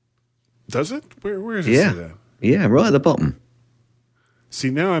 does it? Where is it? Say that? Yeah, right at the bottom. See,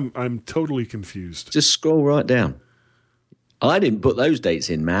 now I'm totally confused. Just scroll right down. I didn't put those dates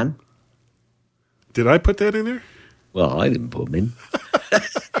in, man. Did I put that in there? Well, I didn't put them in.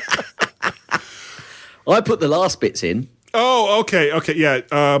 I put the last bits in. Oh, okay,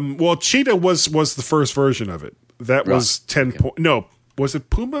 yeah. Well, Cheetah was the first version of it. That was 10. No, was it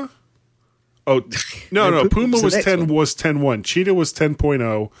Puma? Oh, no. Puma was 10.1. Cheetah was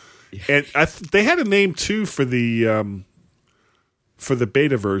 10.0, and they had a name too for the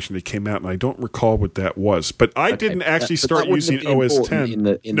beta version that came out, and I don't recall what that was. But I didn't actually start using OS 10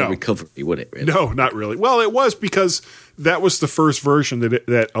 in the recovery, would it? Really? No, not really. Well, it was because that was the first version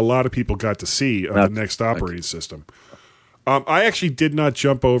that a lot of people got to see of the next operating system. I actually did not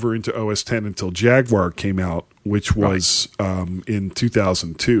jump over into OS 10 until Jaguar came out, which was in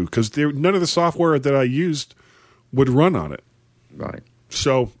 2002, because none of the software that I used would run on it. Right.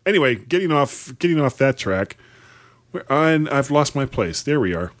 So anyway, getting off that track, and I've lost my place. There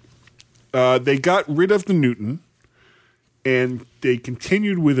we are. They got rid of the Newton, and they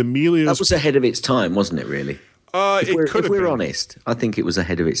continued with Amelia's. That was ahead of its time, wasn't it? Really. If we're honest, I think it was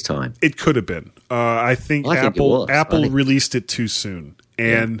ahead of its time. It could have been. I think Apple released it too soon,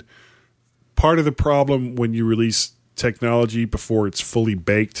 and part of the problem when you release technology before it's fully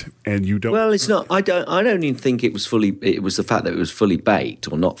baked and you don't. Well, it's not. I don't even think it was fully. It was the fact that it was fully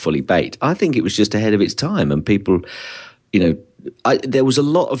baked or not fully baked. I think it was just ahead of its time, and people, there was a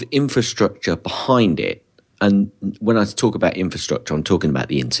lot of infrastructure behind it. And when I talk about infrastructure, I'm talking about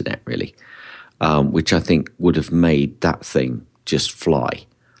the internet, really. Which I think would have made that thing just fly.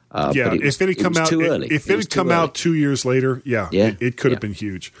 If it had come out too early. If it had come out 2 years later, it could have been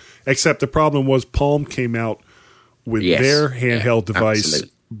huge. Except the problem was Palm came out with their handheld device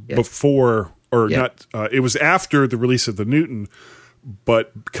before, or not. It was after the release of the Newton,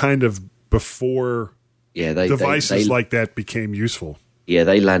 but kind of before devices like that became useful. Yeah,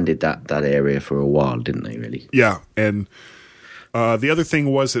 they landed that area for a while, didn't they? Really? Yeah, and. The other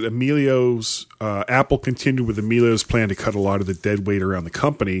thing was that Apple continued with Emilio's plan to cut a lot of the dead weight around the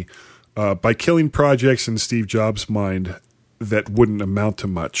company by killing projects in Steve Jobs' mind that wouldn't amount to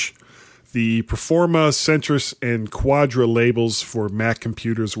much. The Performa, Centris, and Quadra labels for Mac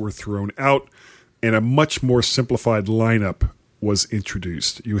computers were thrown out, and a much more simplified lineup was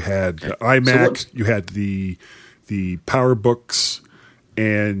introduced. You had the iMac, you had the PowerBooks,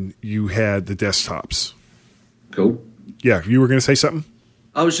 and you had the desktops. Cool. Yeah, you were going to say something?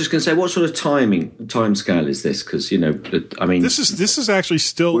 I was just going to say, what sort of time scale is this? Because this is actually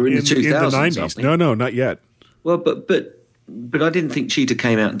still in the 90s. No, not yet. Well, but I didn't think Cheetah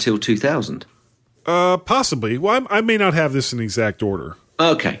came out until 2000. Possibly. Well, I may not have this in exact order.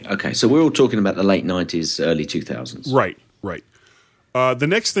 Okay. So we're all talking about the late 90s, early 2000s. Right. The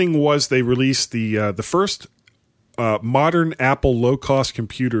next thing was they released the first modern Apple low-cost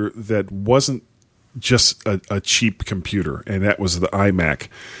computer that wasn't just a cheap computer, and that was the iMac.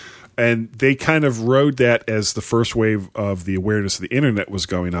 And they kind of rode that as the first wave of the awareness of the internet was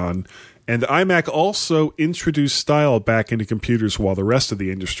going on. And the iMac also introduced style back into computers while the rest of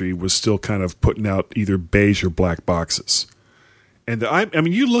the industry was still kind of putting out either beige or black boxes. And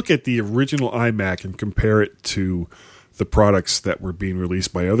you look at the original iMac and compare it to the products that were being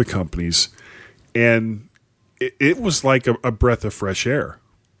released by other companies, and it was like a breath of fresh air.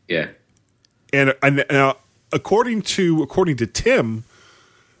 Yeah. And according to Tim,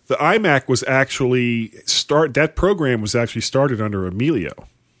 the iMac was actually that program was actually started under Emilio,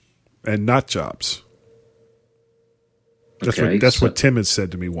 and not Jobs. That's what Tim had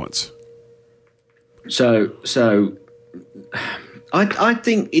said to me once. So I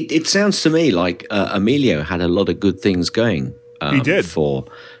think it sounds to me like Emilio had a lot of good things going. He did for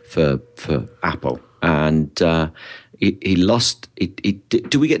Apple, and. He lost.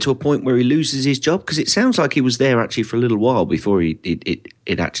 Do we get to a point where he loses his job? Because it sounds like he was there actually for a little while before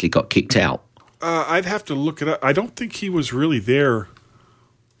it actually got kicked out. I'd have to look it up. I don't think he was really there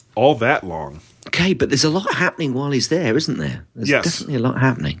all that long. Okay, but there's a lot happening while he's there, isn't there? There's definitely a lot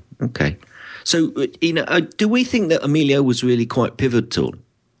happening. Okay. So, do we think that Emilio was really quite pivotal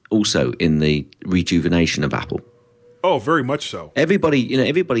also in the rejuvenation of Apple? Oh, very much so.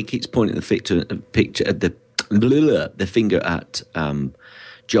 Everybody keeps pointing the finger at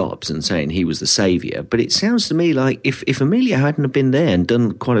Jobs and saying he was the savior. But it sounds to me like if Emilio hadn't have been there and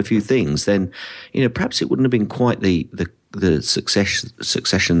done quite a few things, then perhaps it wouldn't have been quite the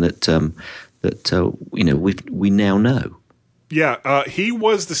succession that we now know. Yeah, he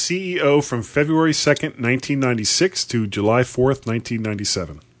was the CEO from February 2nd, 1996 to July 4th,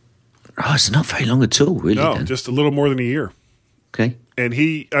 1997. Oh, it's not very long at all, really. No, then. Just a little more than a year. Okay. And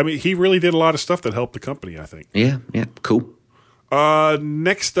he really did a lot of stuff that helped the company, I think. Yeah, cool.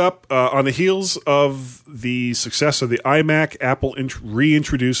 Next up, on the heels of the success of the iMac, Apple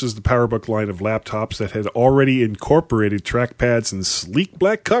reintroduces the PowerBook line of laptops that had already incorporated trackpads and sleek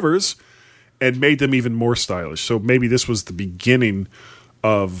black covers and made them even more stylish. So maybe this was the beginning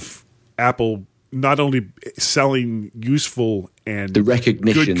of Apple not only selling useful and the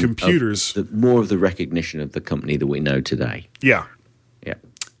recognition good computers, more of the recognition of the company that we know today. Yeah. Yeah.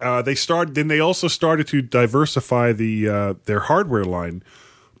 They also started to diversify their hardware line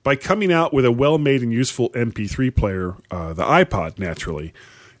by coming out with a well-made and useful MP3 player, the iPod, naturally.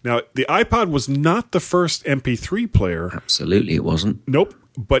 Now, the iPod was not the first MP3 player. Absolutely, it wasn't. Nope.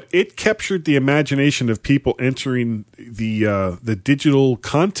 But it captured the imagination of people entering the digital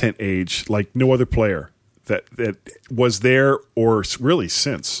content age like no other player that was there or really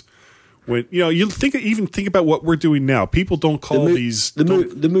since. When you think about what we're doing now, people don't call these the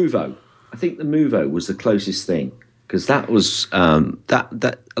Movo. I think the Movo was the closest thing because that was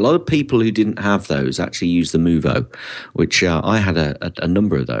that a lot of people who didn't have those actually used the Movo, which I had a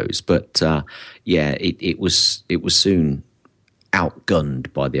number of those. But it was soon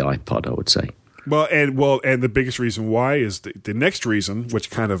outgunned by the iPod, I would say. And the biggest reason why is the next reason, which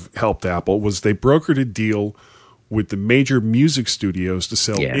kind of helped Apple, was they brokered a deal with the major music studios to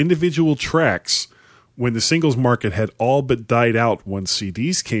sell individual tracks when the singles market had all but died out when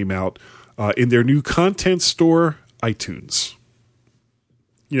CDs came out in their new content store, iTunes.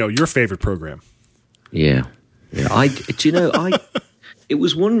 Your favorite program. Yeah. It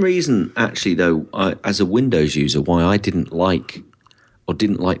was one reason, actually, though, as a Windows user, why I didn't like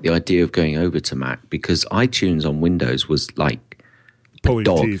the idea of going over to Mac, because iTunes on Windows was like pulling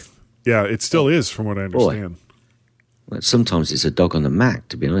dog. Teeth. Yeah, it still is, from what I understand. Well, sometimes it's a dog on the Mac,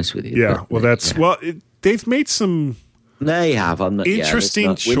 to be honest with you. Yeah, they've made some. They have.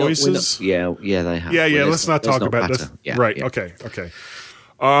 Interesting choices. They have. Yeah. Let's not talk about this. Right. Yeah. Okay.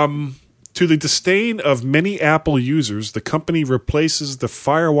 To the disdain of many Apple users, the company replaces the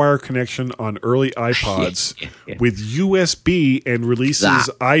FireWire connection on early iPods with USB and releases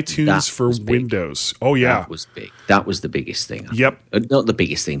iTunes for Windows. Oh, yeah. That was big. That was the biggest thing. Yep. Not the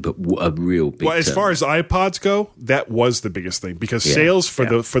biggest thing, but a real big Well, as far as iPods go, that was the biggest thing because sales for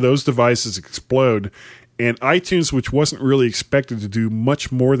those devices explode. And iTunes, which wasn't really expected to do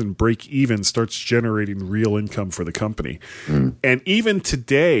much more than break even, starts generating real income for the company. And even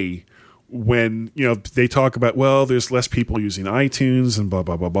today, when they talk about, well, there's less people using iTunes and blah,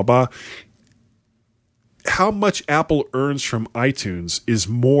 blah, blah, blah, blah. How much Apple earns from iTunes is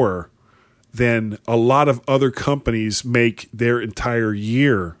more than a lot of other companies make their entire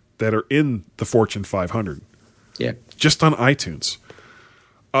year that are in the Fortune 500. Yeah. Just on iTunes.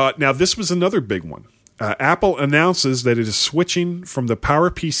 Now, this was another big one. Apple announces that it is switching from the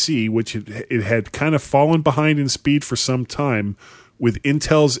PowerPC, which it had kind of fallen behind in speed for some time, with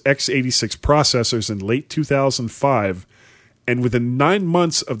Intel's x86 processors in late 2005, and within 9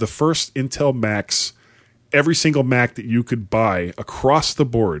 months of the first Intel Macs, every single Mac that you could buy across the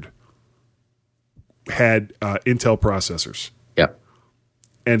board had Intel processors. Yep.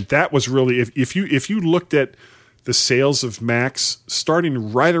 And that was really, if you looked at the sales of Macs,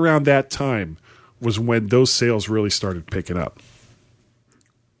 starting right around that time was when those sales really started picking up.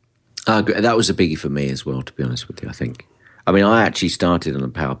 That was a biggie for me as well, to be honest with you, I think. I mean, I actually started on a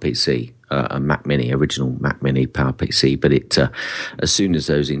PowerPC, a Mac Mini, original Mac Mini PowerPC, but as soon as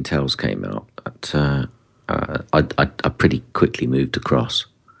those Intels came out, I pretty quickly moved across.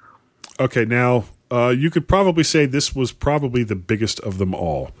 Okay, now you could probably say this was probably the biggest of them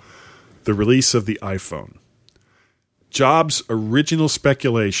all, the release of the iPhone. Jobs' original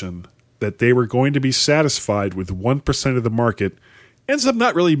speculation that they were going to be satisfied with 1% of the market ends up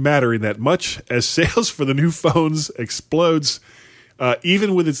not really mattering that much as sales for the new phones explodes,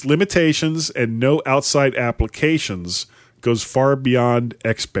 even with its limitations and no outside applications, goes far beyond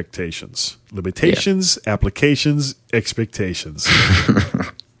expectations. Limitations, applications, expectations.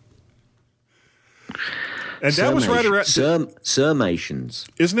 And that was right around... Surmations.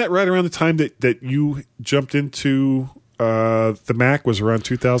 Isn't that right around the time that you jumped into the Mac, was around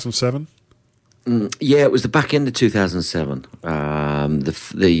 2007? Yeah, it was the back end of 2007.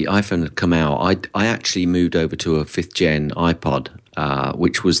 The iPhone had come out. I actually moved over to a 5th gen iPod,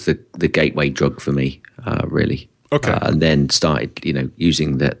 which was the gateway drug for me, really. Okay. And then started,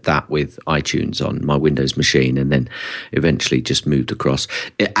 using that with iTunes on my Windows machine, and then eventually just moved across.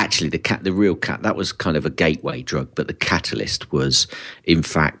 That was kind of a gateway drug, but the catalyst was, in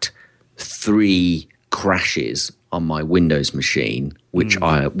fact, 3 crashes on my Windows machine, which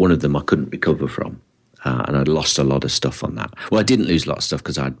one of them I couldn't recover from. And I lost a lot of stuff on that. Well, I didn't lose a lot of stuff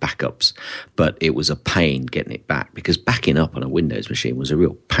because I had backups, but it was a pain getting it back, because backing up on a Windows machine was a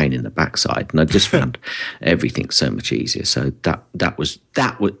real pain in the backside. And I just found everything so much easier. So that was,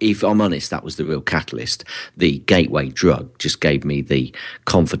 if I'm honest, that was the real catalyst. The gateway drug just gave me the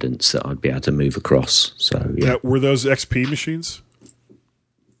confidence that I'd be able to move across. So yeah. Were those XP machines?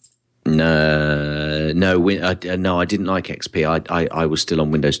 No, I didn't like XP. I was still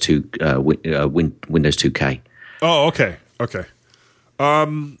on Windows 2, Windows 2K. Oh, okay.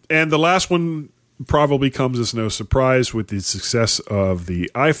 And the last one probably comes as no surprise with the success of the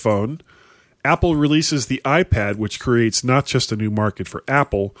iPhone. Apple releases the iPad, which creates not just a new market for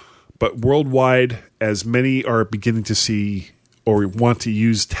Apple, but worldwide, as many are beginning to see or want to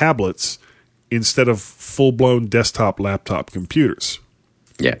use tablets instead of full-blown desktop laptop computers.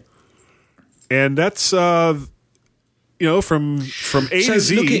 Yeah. And that's, from A to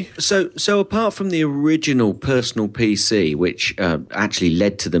Z. So apart from the original personal PC, which actually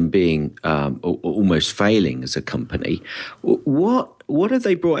led to them being almost failing as a company, what have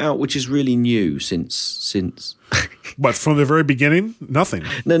they brought out which is really new since? But from the very beginning, nothing.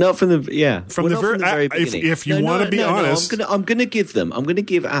 No, not from the From the very beginning. If you want to be honest, I'm going to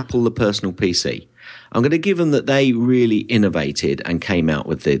give Apple the personal PC. I'm going to give them that they really innovated and came out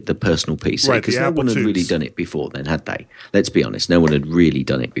with the personal PC, right? Because no one had really done it before then, had they? Let's be honest, no one had really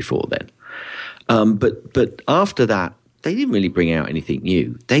done it before then. But after that, they didn't really bring out anything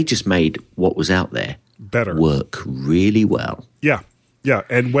new. They just made what was out there better, work really well. Yeah.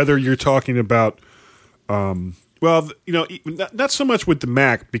 And whether you're talking about, not so much with the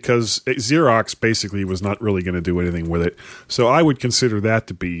Mac, because Xerox basically was not really going to do anything with it. So I would consider that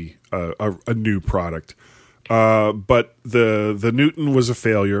to be a new product. But the Newton was a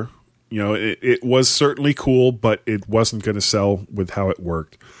failure. It was certainly cool, but it wasn't going to sell with how it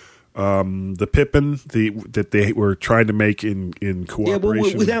worked. The Pippin that they were trying to make in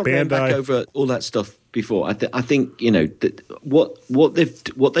cooperation without with Bandai. Going back over all that stuff before, I think that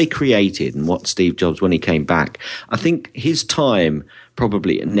what they created and what Steve Jobs, when he came back, I think his time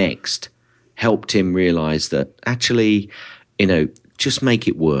probably at Next helped him realize that actually, just make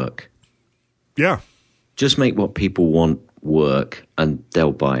it work. Yeah, just make what people want work, and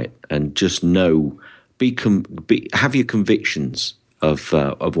they'll buy it. And just have your convictions of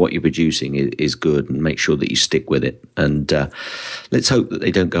what you're producing is good, and make sure that you stick with it. And let's hope that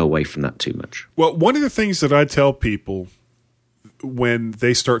they don't go away from that too much. Well, one of the things that I tell people when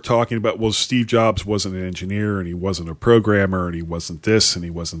they start talking about, well, Steve Jobs wasn't an engineer, and he wasn't a programmer, and he wasn't this, and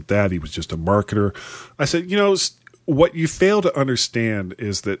he wasn't that, he was just a marketer. I said, what you fail to understand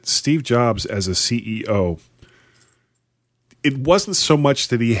is that Steve Jobs as a CEO, it wasn't so much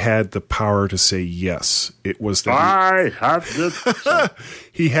that he had the power to say yes. It was that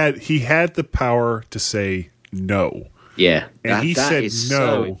he had the power to say no. Yeah, and he said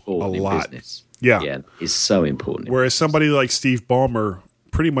no a lot. Yeah, it's so important. Whereas somebody like Steve Ballmer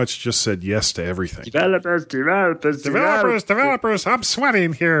pretty much just said yes to everything. Developers. I'm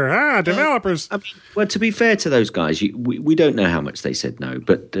sweating here. Developers. Well, to be fair to those guys, we don't know how much they said no,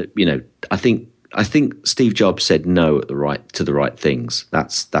 but I think Steve Jobs said no to the right things.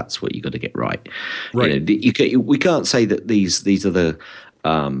 That's what you got to get right. Right. We can't say that these are the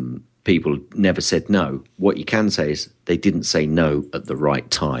people never said no. What you can say is they didn't say no at the right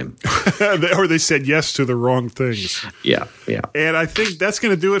time, or they said yes to the wrong things. Yeah. And I think that's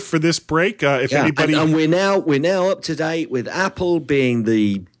going to do it for this break. Anybody, and we're now up to date with Apple being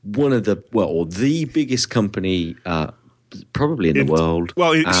the biggest company probably in the world.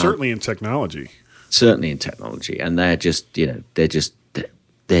 Well, certainly in technology. Certainly in technology, and they're just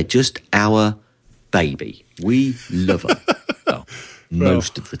our baby. We love them.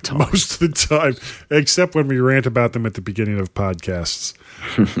 Most of the time, except when we rant about them at the beginning of podcasts.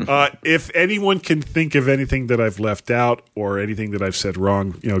 If anyone can think of anything that I've left out or anything that I've said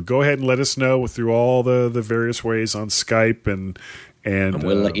wrong, go ahead and let us know through all the various ways on Skype and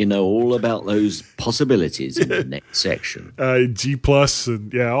we'll let you know all about those possibilities in the next section. G Plus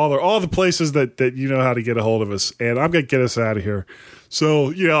and all the places that you know how to get a hold of us. And I'm going to get us out of here.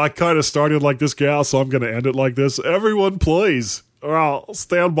 So, I kind of started like this gal, so I'm going to end it like this. Everyone plays Well,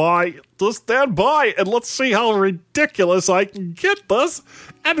 stand by. Just stand by and let's see how ridiculous I can get this.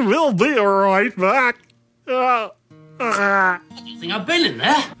 And we'll be right back. I think I've been in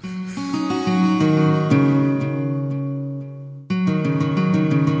there.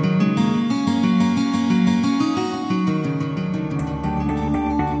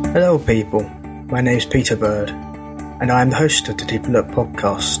 Hello people, my name is Peter Bird, and I am the host of the Deep Look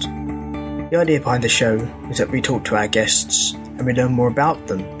podcast. The idea behind the show is that we talk to our guests and we learn more about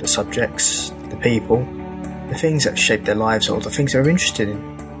them, the subjects, the people, the things that shape their lives or the things they're interested in,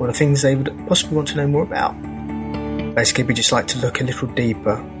 or the things they would possibly want to know more about. Basically, we just like to look a little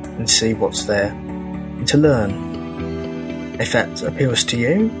deeper and see what's there, and to learn. If that appeals to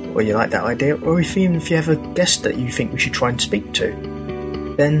you, or you like that idea, or even if you have a guest that you think we should try and speak to,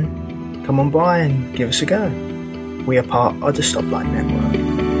 then come on by and give us a go. We are part of the Stoplight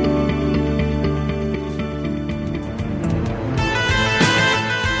Network.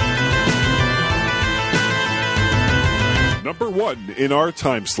 Number 1 in our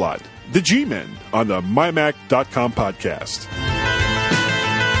time slot, the G-Men on the MyMac.com podcast.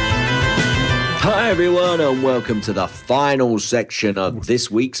 Hi everyone, and welcome to the final section of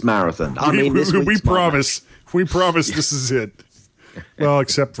this week's marathon. We promise this is it. Well,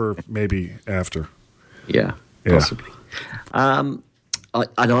 except for maybe after. Yeah, possibly. And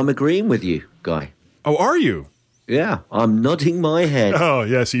I'm agreeing with you, Guy. Oh, are you? Yeah, I'm nodding my head. Oh,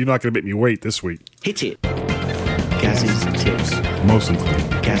 yeah, so you're not going to make me wait this week. Hit it. Gaz's tips. Mostly.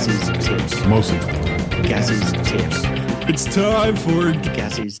 Gaz's tips. Mostly. Gaz's tips. It's time for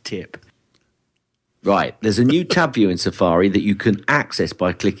Gaz's tip. Right, there's a new tab view in Safari that you can access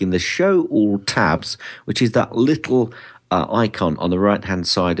by clicking the Show All Tabs, which is that little icon on the right-hand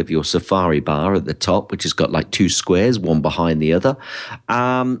side of your Safari bar at the top, which has got like two squares, one behind the other,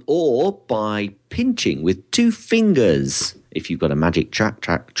 or by pinching with 2 fingers, if you've got a magic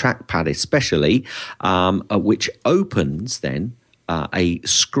trackpad especially, which opens then a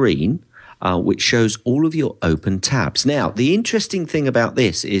screen which shows all of your open tabs. Now, the interesting thing about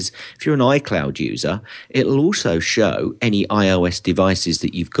this is if you're an iCloud user, it'll also show any iOS devices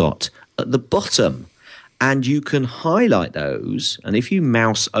that you've got at the bottom. And you can highlight those, and if you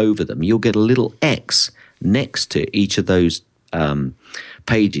mouse over them, you'll get a little X next to each of those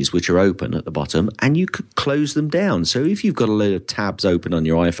pages which are open at the bottom, and you could close them down. So if you've got a load of tabs open on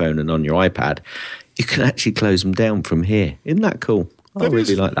your iPhone and on your iPad, you can actually close them down from here. Isn't that cool? I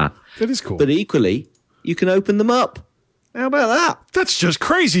really like that. That is cool. But equally, you can open them up. How about that? That's just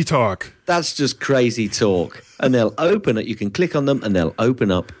crazy talk. That's just crazy talk. And they'll open it. You can click on them, and they'll open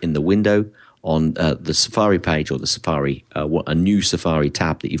up in the window on the Safari page or the Safari, a new Safari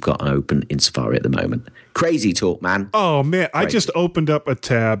tab that you've got open in Safari at the moment. Crazy talk, man. Oh, man. Crazy. I just opened up a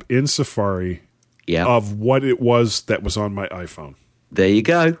tab in Safari of what it was that was on my iPhone. There you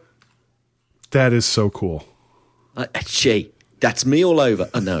go. That is so cool. Gee, that's me all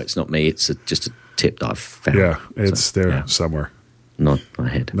over. Oh, no, it's not me. It's just a tip that I've found. Yeah, it's there somewhere. Nod my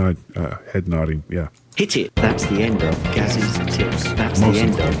head. Head nodding, yeah. Hit it. That's the end of Gaz's tips. That's the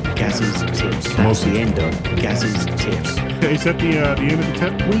end of Gaz's tips. That's the end of Gaz's tips. Is that the end of the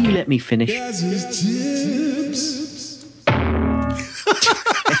tip? Will you let me finish? Gaz's tips.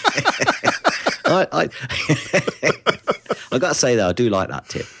 I got to say, though, I do like that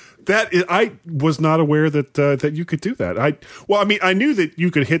tip. I was not aware that you could do that. I knew that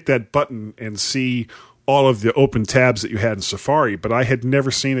you could hit that button and see all of the open tabs that you had in Safari, but I had never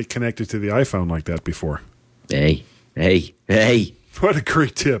seen it connected to the iPhone like that before. Hey. What a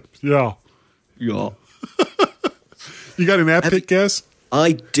great tip. Yeah. Yeah. You got an app pick, Gaz?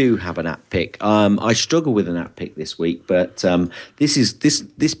 I do have an app pick. I struggle with an app pick this week, but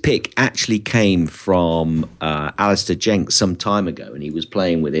this pick actually came from Alistair Jenks some time ago, and he was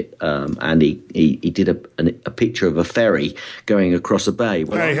playing with it, and he did a picture of a ferry going across a bay.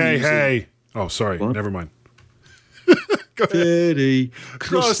 Hey. Oh, sorry. What? Never mind. Ferry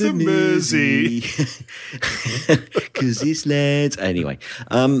cross the Mersey. Because this lands. Anyway.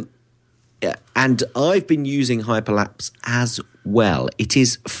 And I've been using Hyperlapse as well. It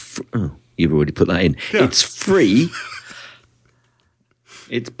is... you've already put that in. Yeah. It's free.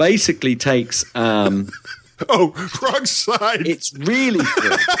 It basically takes... wrong side. It's really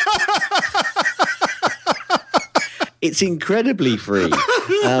free. It's incredibly free.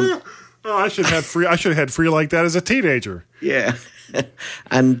 I should have free. I should have had free like that as a teenager. Yeah,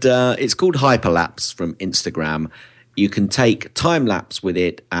 and it's called Hyperlapse from Instagram. You can take time lapse with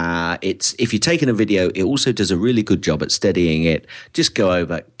it. If you're taking a video, it also does a really good job at steadying it. Just go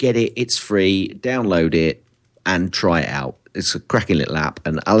over, get it. It's free. Download it and try it out. It's a cracking little app,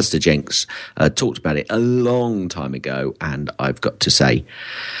 and Alistair Jenks talked about it a long time ago, and I've got to say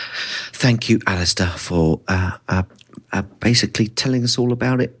thank you, Alistair, for basically telling us all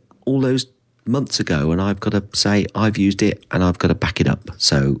about it all those months ago, and I've got to say I've used it, and I've got to back it up.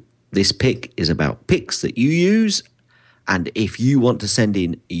 So this pick is about picks that you use, and if you want to send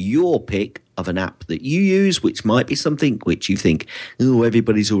in your pick of an app that you use, which might be something which you think, oh,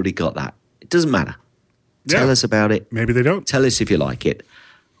 everybody's already got that. It doesn't matter. Tell us about it. Maybe they don't. Tell us if you like it.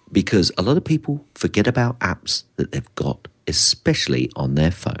 Because a lot of people forget about apps that they've got, especially on their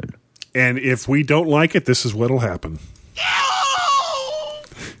phone. And if we don't like it, this is what'll happen.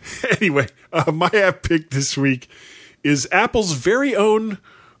 Anyway, my app pick this week is Apple's very own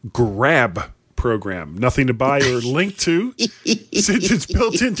Grab program. Nothing to buy or link to since it's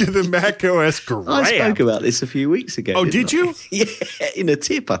built into the Mac OS Grab. I spoke about this a few weeks ago. Oh, did you? Yeah, in a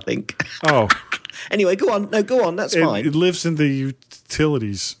tip, I think. Oh. Anyway, go on. No, go on. That's fine. It lives in the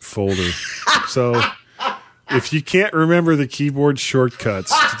utilities folder. So if you can't remember the keyboard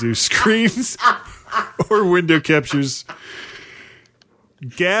shortcuts to do screens or window captures,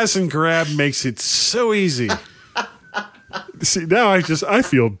 Gaz and Grab makes it so easy. See, now I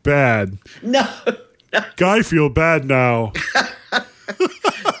feel bad. No. I feel bad now.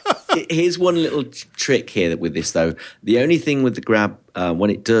 Here's one little trick here with this, though. The only thing with the Grab, when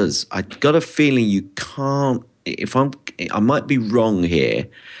it does, I got a feeling you can't. I might be wrong here,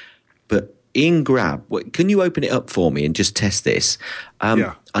 but in Grab, can you open it up for me and just test this?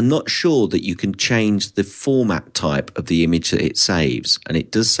 Yeah. I'm not sure that you can change the format type of the image that it saves, and it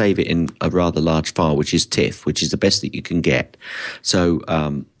does save it in a rather large file, which is TIFF, which is the best that you can get. So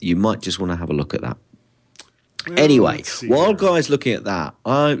you might just want to have a look at that. Anyway, while Guy's looking at that,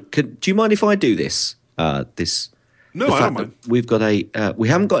 do you mind if I do this? No, I don't mind. We've got we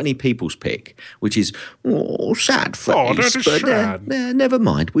haven't got any people's pick, which is sad face. Oh, that is sad. Never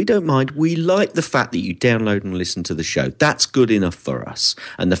mind. We don't mind. We like the fact that you download and listen to the show. That's good enough for us.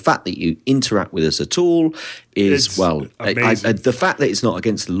 And the fact that you interact with us at all is the fact that it's not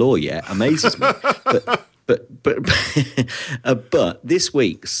against the law yet amazes me. But this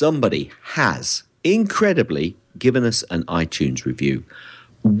week somebody has incredibly given us an iTunes review.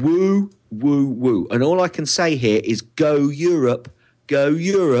 Woo, woo, woo. And all I can say here is go Europe, go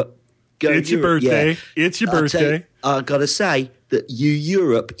Europe, go Europe. It's your birthday. Yeah. It's your birthday. I got to say that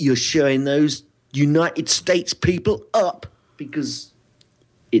Europe, you're showing those United States people up because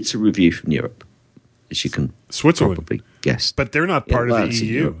it's a review from Europe, as you can probably guess. But they're not part of the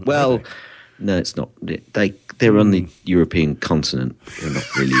EU. Well, no, it's not. They're on the European continent. They're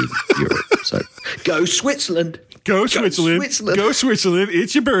not really in Europe. So go Switzerland. Go Switzerland. Go Switzerland.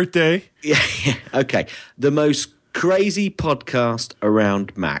 It's your birthday. Yeah. Okay. The most crazy podcast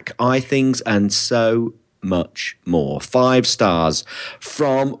around Mac, iThings, and so much more. 5 stars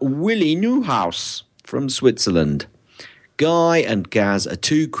from Willie Newhouse from Switzerland. Guy and Gaz are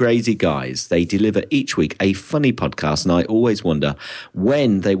 2 crazy guys. They deliver each week a funny podcast, and I always wonder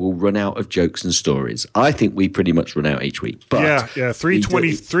when they will run out of jokes and stories. I think we pretty much run out each week. But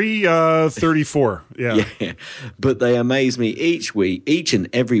 3:34. Yeah. But they amaze me each and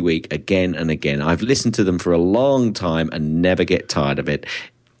every week, again and again. I've listened to them for a long time and never get tired of it.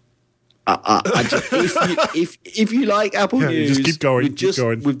 If you like Apple News, just keep going.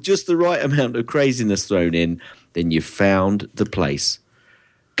 With just the right amount of craziness thrown in, then you've found the place.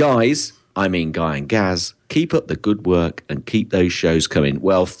 Guys, I mean Guy and Gaz, keep up the good work and keep those shows coming.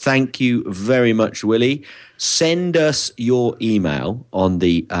 Well, thank you very much, Willie. Send us your email on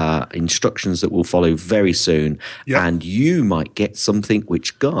the instructions that will follow very soon, and you might get something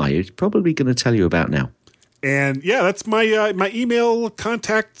which Guy is probably going to tell you about now. And that's my my email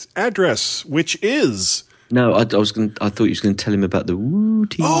contact address, which is. No, I thought you was going to tell him about the Woo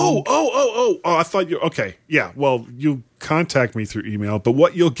team. Oh! I thought you. Okay, yeah. Well, you contact me through email, but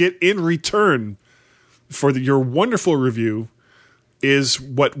what you'll get in return for your wonderful review is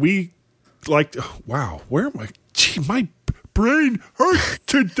what we like. Wow, where am I? Gee, my brain hurts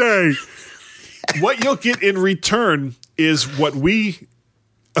today. What you'll get in return is what we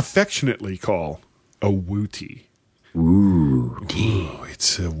affectionately call a wootie. Wootie. Oh,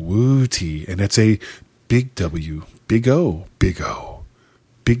 it's a wootie, and it's a big W, big O, big O,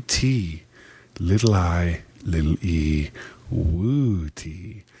 big T, little I, little E,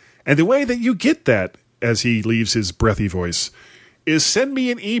 wootie. And the way that you get that, as he leaves his breathy voice, is send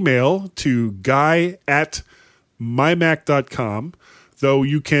me an email to guy@mymac.com, though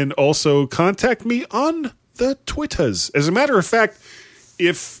you can also contact me on the Twitters. As a matter of fact,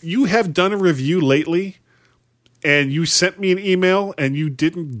 if you have done a review lately and you sent me an email and you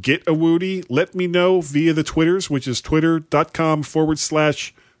didn't get a Woody, let me know via the Twitters, which is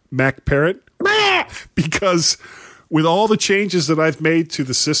twitter.com/MacParrot. Because with all the changes that I've made to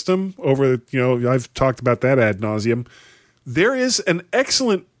the system over, I've talked about that ad nauseum, there is an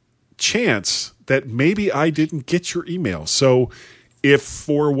excellent chance that maybe I didn't get your email. So if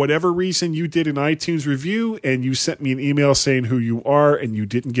for whatever reason you did an iTunes review and you sent me an email saying who you are and you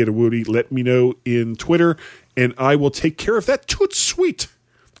didn't get a Woody, let me know in Twitter and I will take care of that. Toot sweet.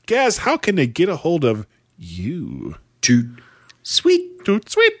 Gaz, how can they get a hold of you? Toot sweet. Toot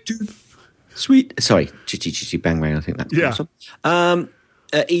sweet. Toot sweet. Sorry. Chitty bang bang. I think that. Yeah.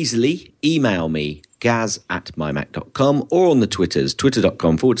 Easily email me, gaz@mymac.com, or on the Twitters,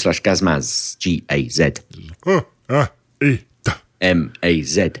 twitter.com/gazmaz,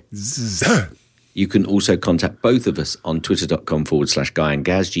 GAZMAZ. You can also contact both of us on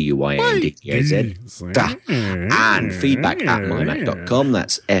twitter.com/GuyandGaz, GUYANDGAZ. And feedback at mymac.com.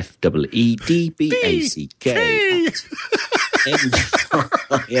 That's FEEDBACK.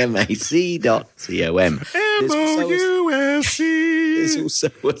 MIMAC.com. There's also a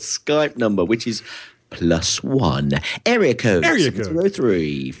Skype number, which is +1. Area code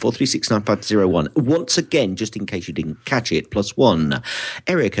 703-436-9501. Once again, just in case you didn't catch it, +1.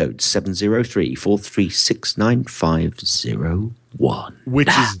 Area code 703-436-9501. Which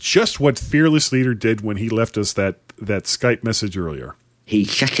is just what Fearless Leader did when he left us that Skype message earlier.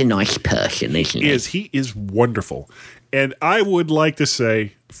 He's such a nice person, isn't he? He is wonderful. And I would like to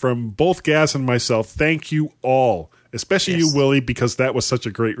say, from both Gaz and myself, thank you all, especially you, Willie, because that was such a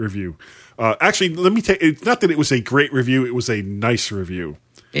great review. Actually, let me tell you, it's not that it was a great review, it was a nice review.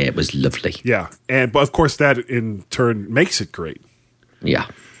 Yeah, it was lovely. Yeah. But of course, that in turn makes it great. Yeah.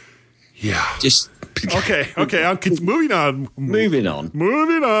 Yeah. Just... Okay. I'm moving on. Moving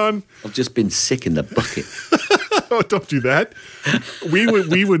on. I've just been sick in the bucket. Oh, don't do that.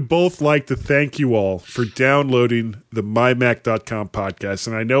 We would both like to thank you all for downloading the mymac.com podcast.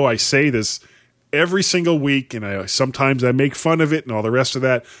 And I know I say this every single week, and sometimes I make fun of it and all the rest of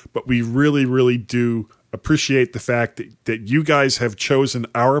that, but we really, really do appreciate the fact that you guys have chosen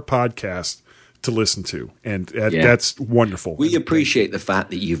our podcast to listen to. And that's wonderful. We appreciate the fact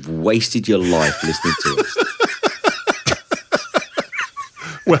that you've wasted your life listening to us.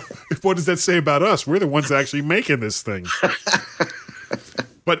 Well, what does that say about us? We're the ones actually making this thing.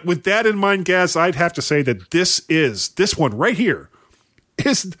 But with that in mind, Gaz, I'd have to say that this one right here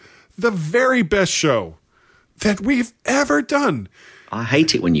is the very best show that we've ever done. I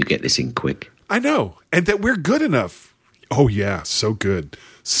hate it when you get this in quick. I know. And that we're good enough. Oh, yeah, so good.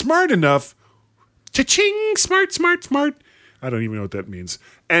 Smart enough. Cha-ching, smart. I don't even know what that means.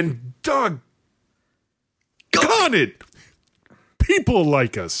 And doggone it. People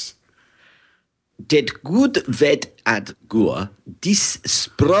like us. Det good ved at gå, dis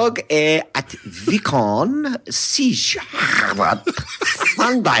sprog at vi kan sikkert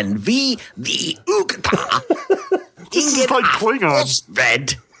fangen vi ukta. Ingen av oss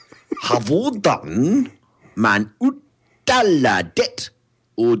ved har hvordan man uttaler det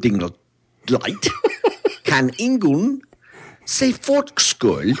og dingler light. Kan ingen say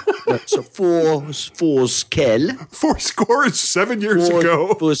forskull, så forskull. Fourscore is 7 years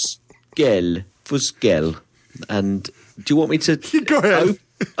ago. Forskull. And do you want me to go ahead?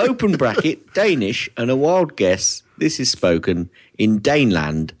 Open bracket, Danish, and a wild guess. This is spoken in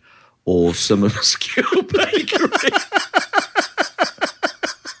Daneland or some obscure bakery.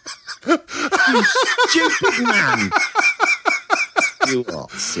 You stupid man. You are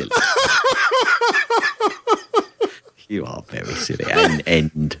silly. You are very silly.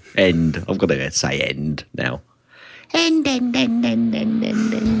 And end. I'm going to say end now. End.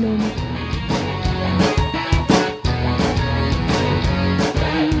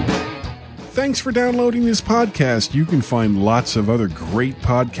 Thanks for downloading this podcast. You can find lots of other great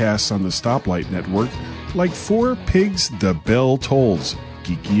podcasts on the Stoplight Network, like Four Pigs, The Bell Tolls,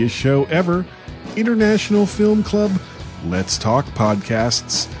 Geekiest Show Ever, International Film Club, Let's Talk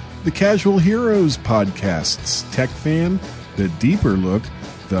Podcasts, The Casual Heroes Podcasts, Tech Fan, The Deeper Look,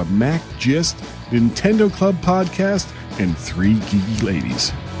 The Mac Gist, Nintendo Club Podcast, and 3 Geeky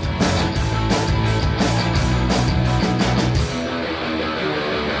Ladies.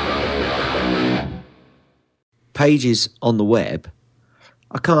 Pages on the web,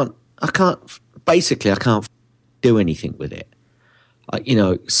 I can't do anything with it.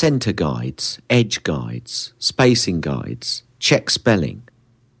 Center guides, edge guides, spacing guides, check spelling.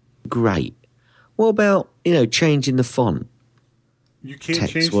 Great. What about, changing the font? You can't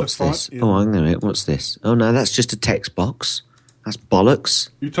text, change what's the font? This? Oh, hang on a minute. What's this? Oh, no, that's just a text box. That's bollocks.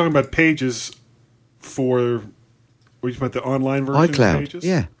 You're talking about pages for What you about the online version iCloud, of Pages?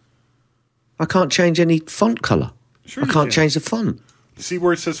 yeah. I can't change any font color. Sure I you can't can. change the font. See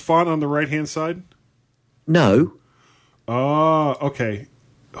where it says font on the right-hand side? No. Oh, okay.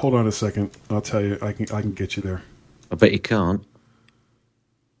 Hold on a second. I'll tell you. I can get you there. I bet you can't.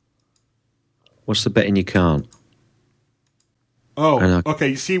 What's the betting you can't? Oh, okay.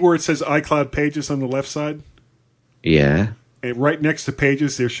 You see where it says iCloud Pages on the left side? Yeah. And right next to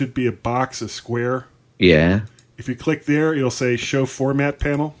Pages, there should be a box, a square. Yeah. If you click there, it'll say Show Format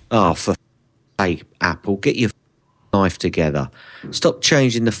Panel. Oh, for sake, Apple, get your knife together. Stop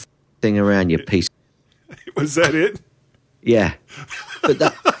changing the thing around, you piece. Was that it? Yeah. But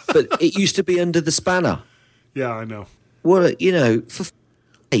it used to be under the spanner. Yeah, I know. Well, for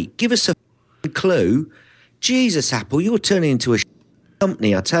sake, give us a clue. Jesus, Apple, you're turning into a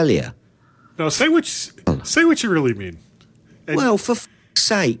company, I tell you. No, say what you really mean. And well, for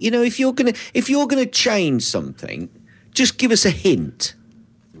sake, if you're gonna change something, just give us a hint.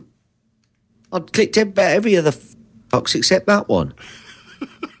 I'd clicked about every other box except that one.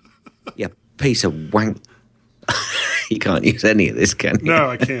 You piece of wank. You can't use any of this, can you? No,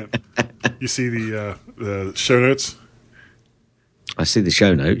 I can't. You see the show notes? I see the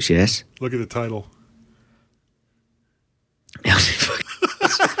show notes, yes. Look at the title.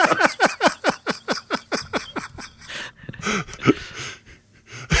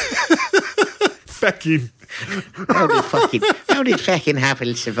 Fecking. How did fucking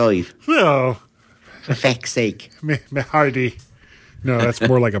Havel survive? No. For feck's sake. Me hardy. No, that's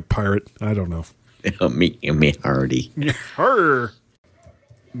more like a pirate. I don't know. Me hardy. Her.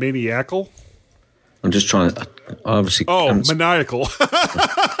 Maniacal? I'm just trying to... Obviously... maniacal.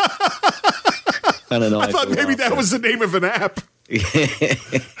 I thought maybe that was the name of an app.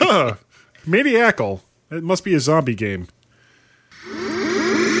 Huh. Maniacal. It must be a zombie game.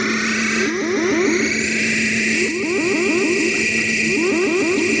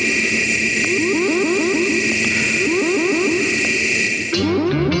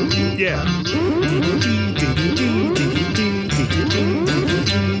 Yeah.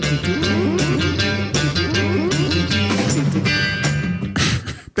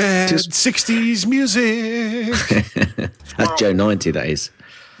 Bad 60s music. That's Joe 90, that is.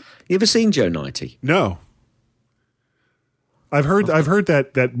 You ever seen Joe 90? No. I've heard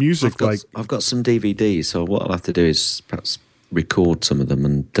that music. I've got some DVDs, so what I'll have to do is perhaps record some of them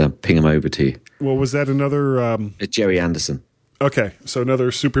and ping them over to you. Well, was that another... Jerry Anderson. Okay, so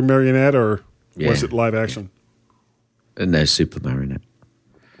another Super Marionette, or was it live action? No, Super Marionette.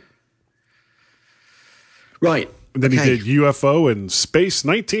 Right. And then he did UFO and Space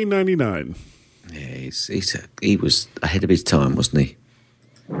 1999. Yeah, he was ahead of his time, wasn't he?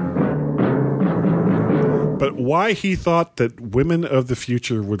 But why he thought that women of the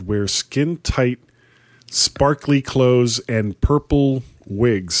future would wear skin-tight, sparkly clothes and purple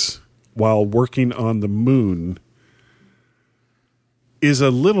wigs while working on the moon is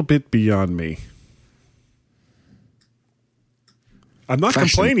a little bit beyond me. I'm not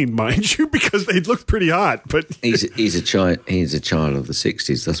complaining, mind you, because they look pretty hot. But he's a child. He's a child of the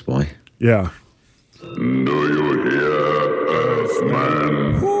 '60s. That's why. Yeah. Do you hear,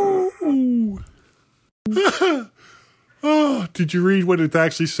 Earthman? Oh, did you read what it's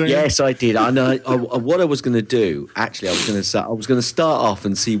actually saying? Yes, I did. I know. What I was going to do, actually, I was going to start off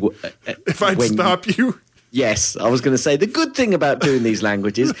and see what if I'd stop you. Yes, I was going to say the good thing about doing these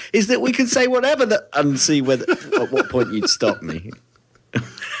languages is that we can say whatever and see at what point you'd stop me.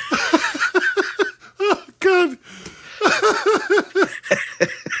 Oh, God.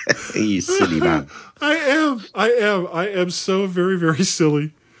 You silly man. I am so very, very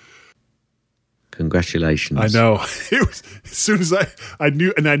silly. Congratulations. I know. It was, as soon as I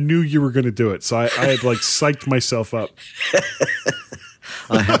knew you were going to do it, so I had psyched myself up.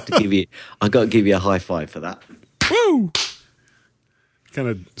 I got to give you a high five for that. Woo! Kind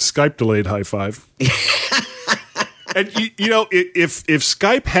of Skype delayed high five. And if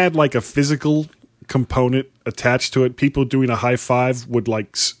Skype had like a physical component attached to it, people doing a high five would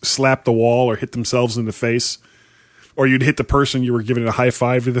slap the wall or hit themselves in the face, or you'd hit the person you were giving a high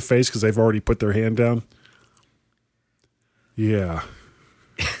five to the face because they've already put their hand down. Yeah.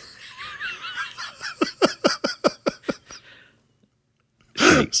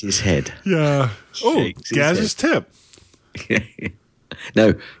 Shakes his head. Yeah. Gaz's tip.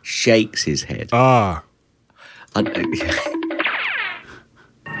 No, shakes his head. Ah.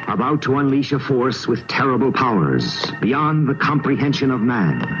 About to unleash a force with terrible powers beyond the comprehension of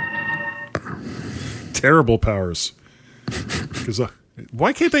man. Terrible powers. Because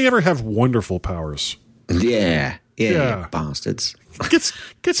why can't they ever have wonderful powers? Yeah. Yeah, bastards.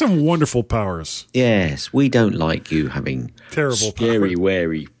 Get some wonderful powers. Yes, we don't like you having terrible, scary,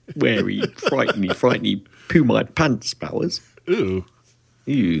 wary, frighteny, poo-eyed pants powers. Ooh.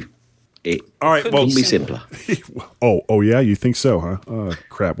 It all right, well, be simpler. Oh, yeah, you think so, huh? Oh,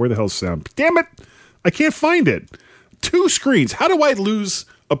 crap, where the hell's sound? Damn it, I can't find it. 2 screens. How do I lose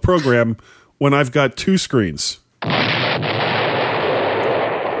a program when I've got 2 screens? Do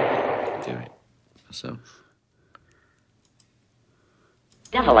it. So.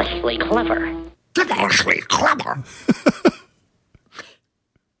 Devilishly clever. Devilishly clever.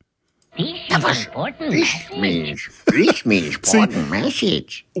 This means important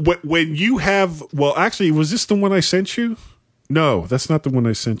message. When you have, well, actually, was this the one I sent you? No, that's not the one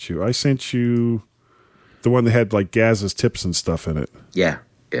I sent you. I sent you the one that had like Gaz's tips and stuff in it. Yeah.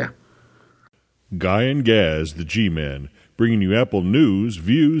 Guy and Gaz, the G-Men, bringing you Apple news,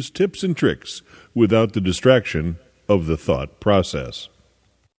 views, tips, and tricks without the distraction of the thought process.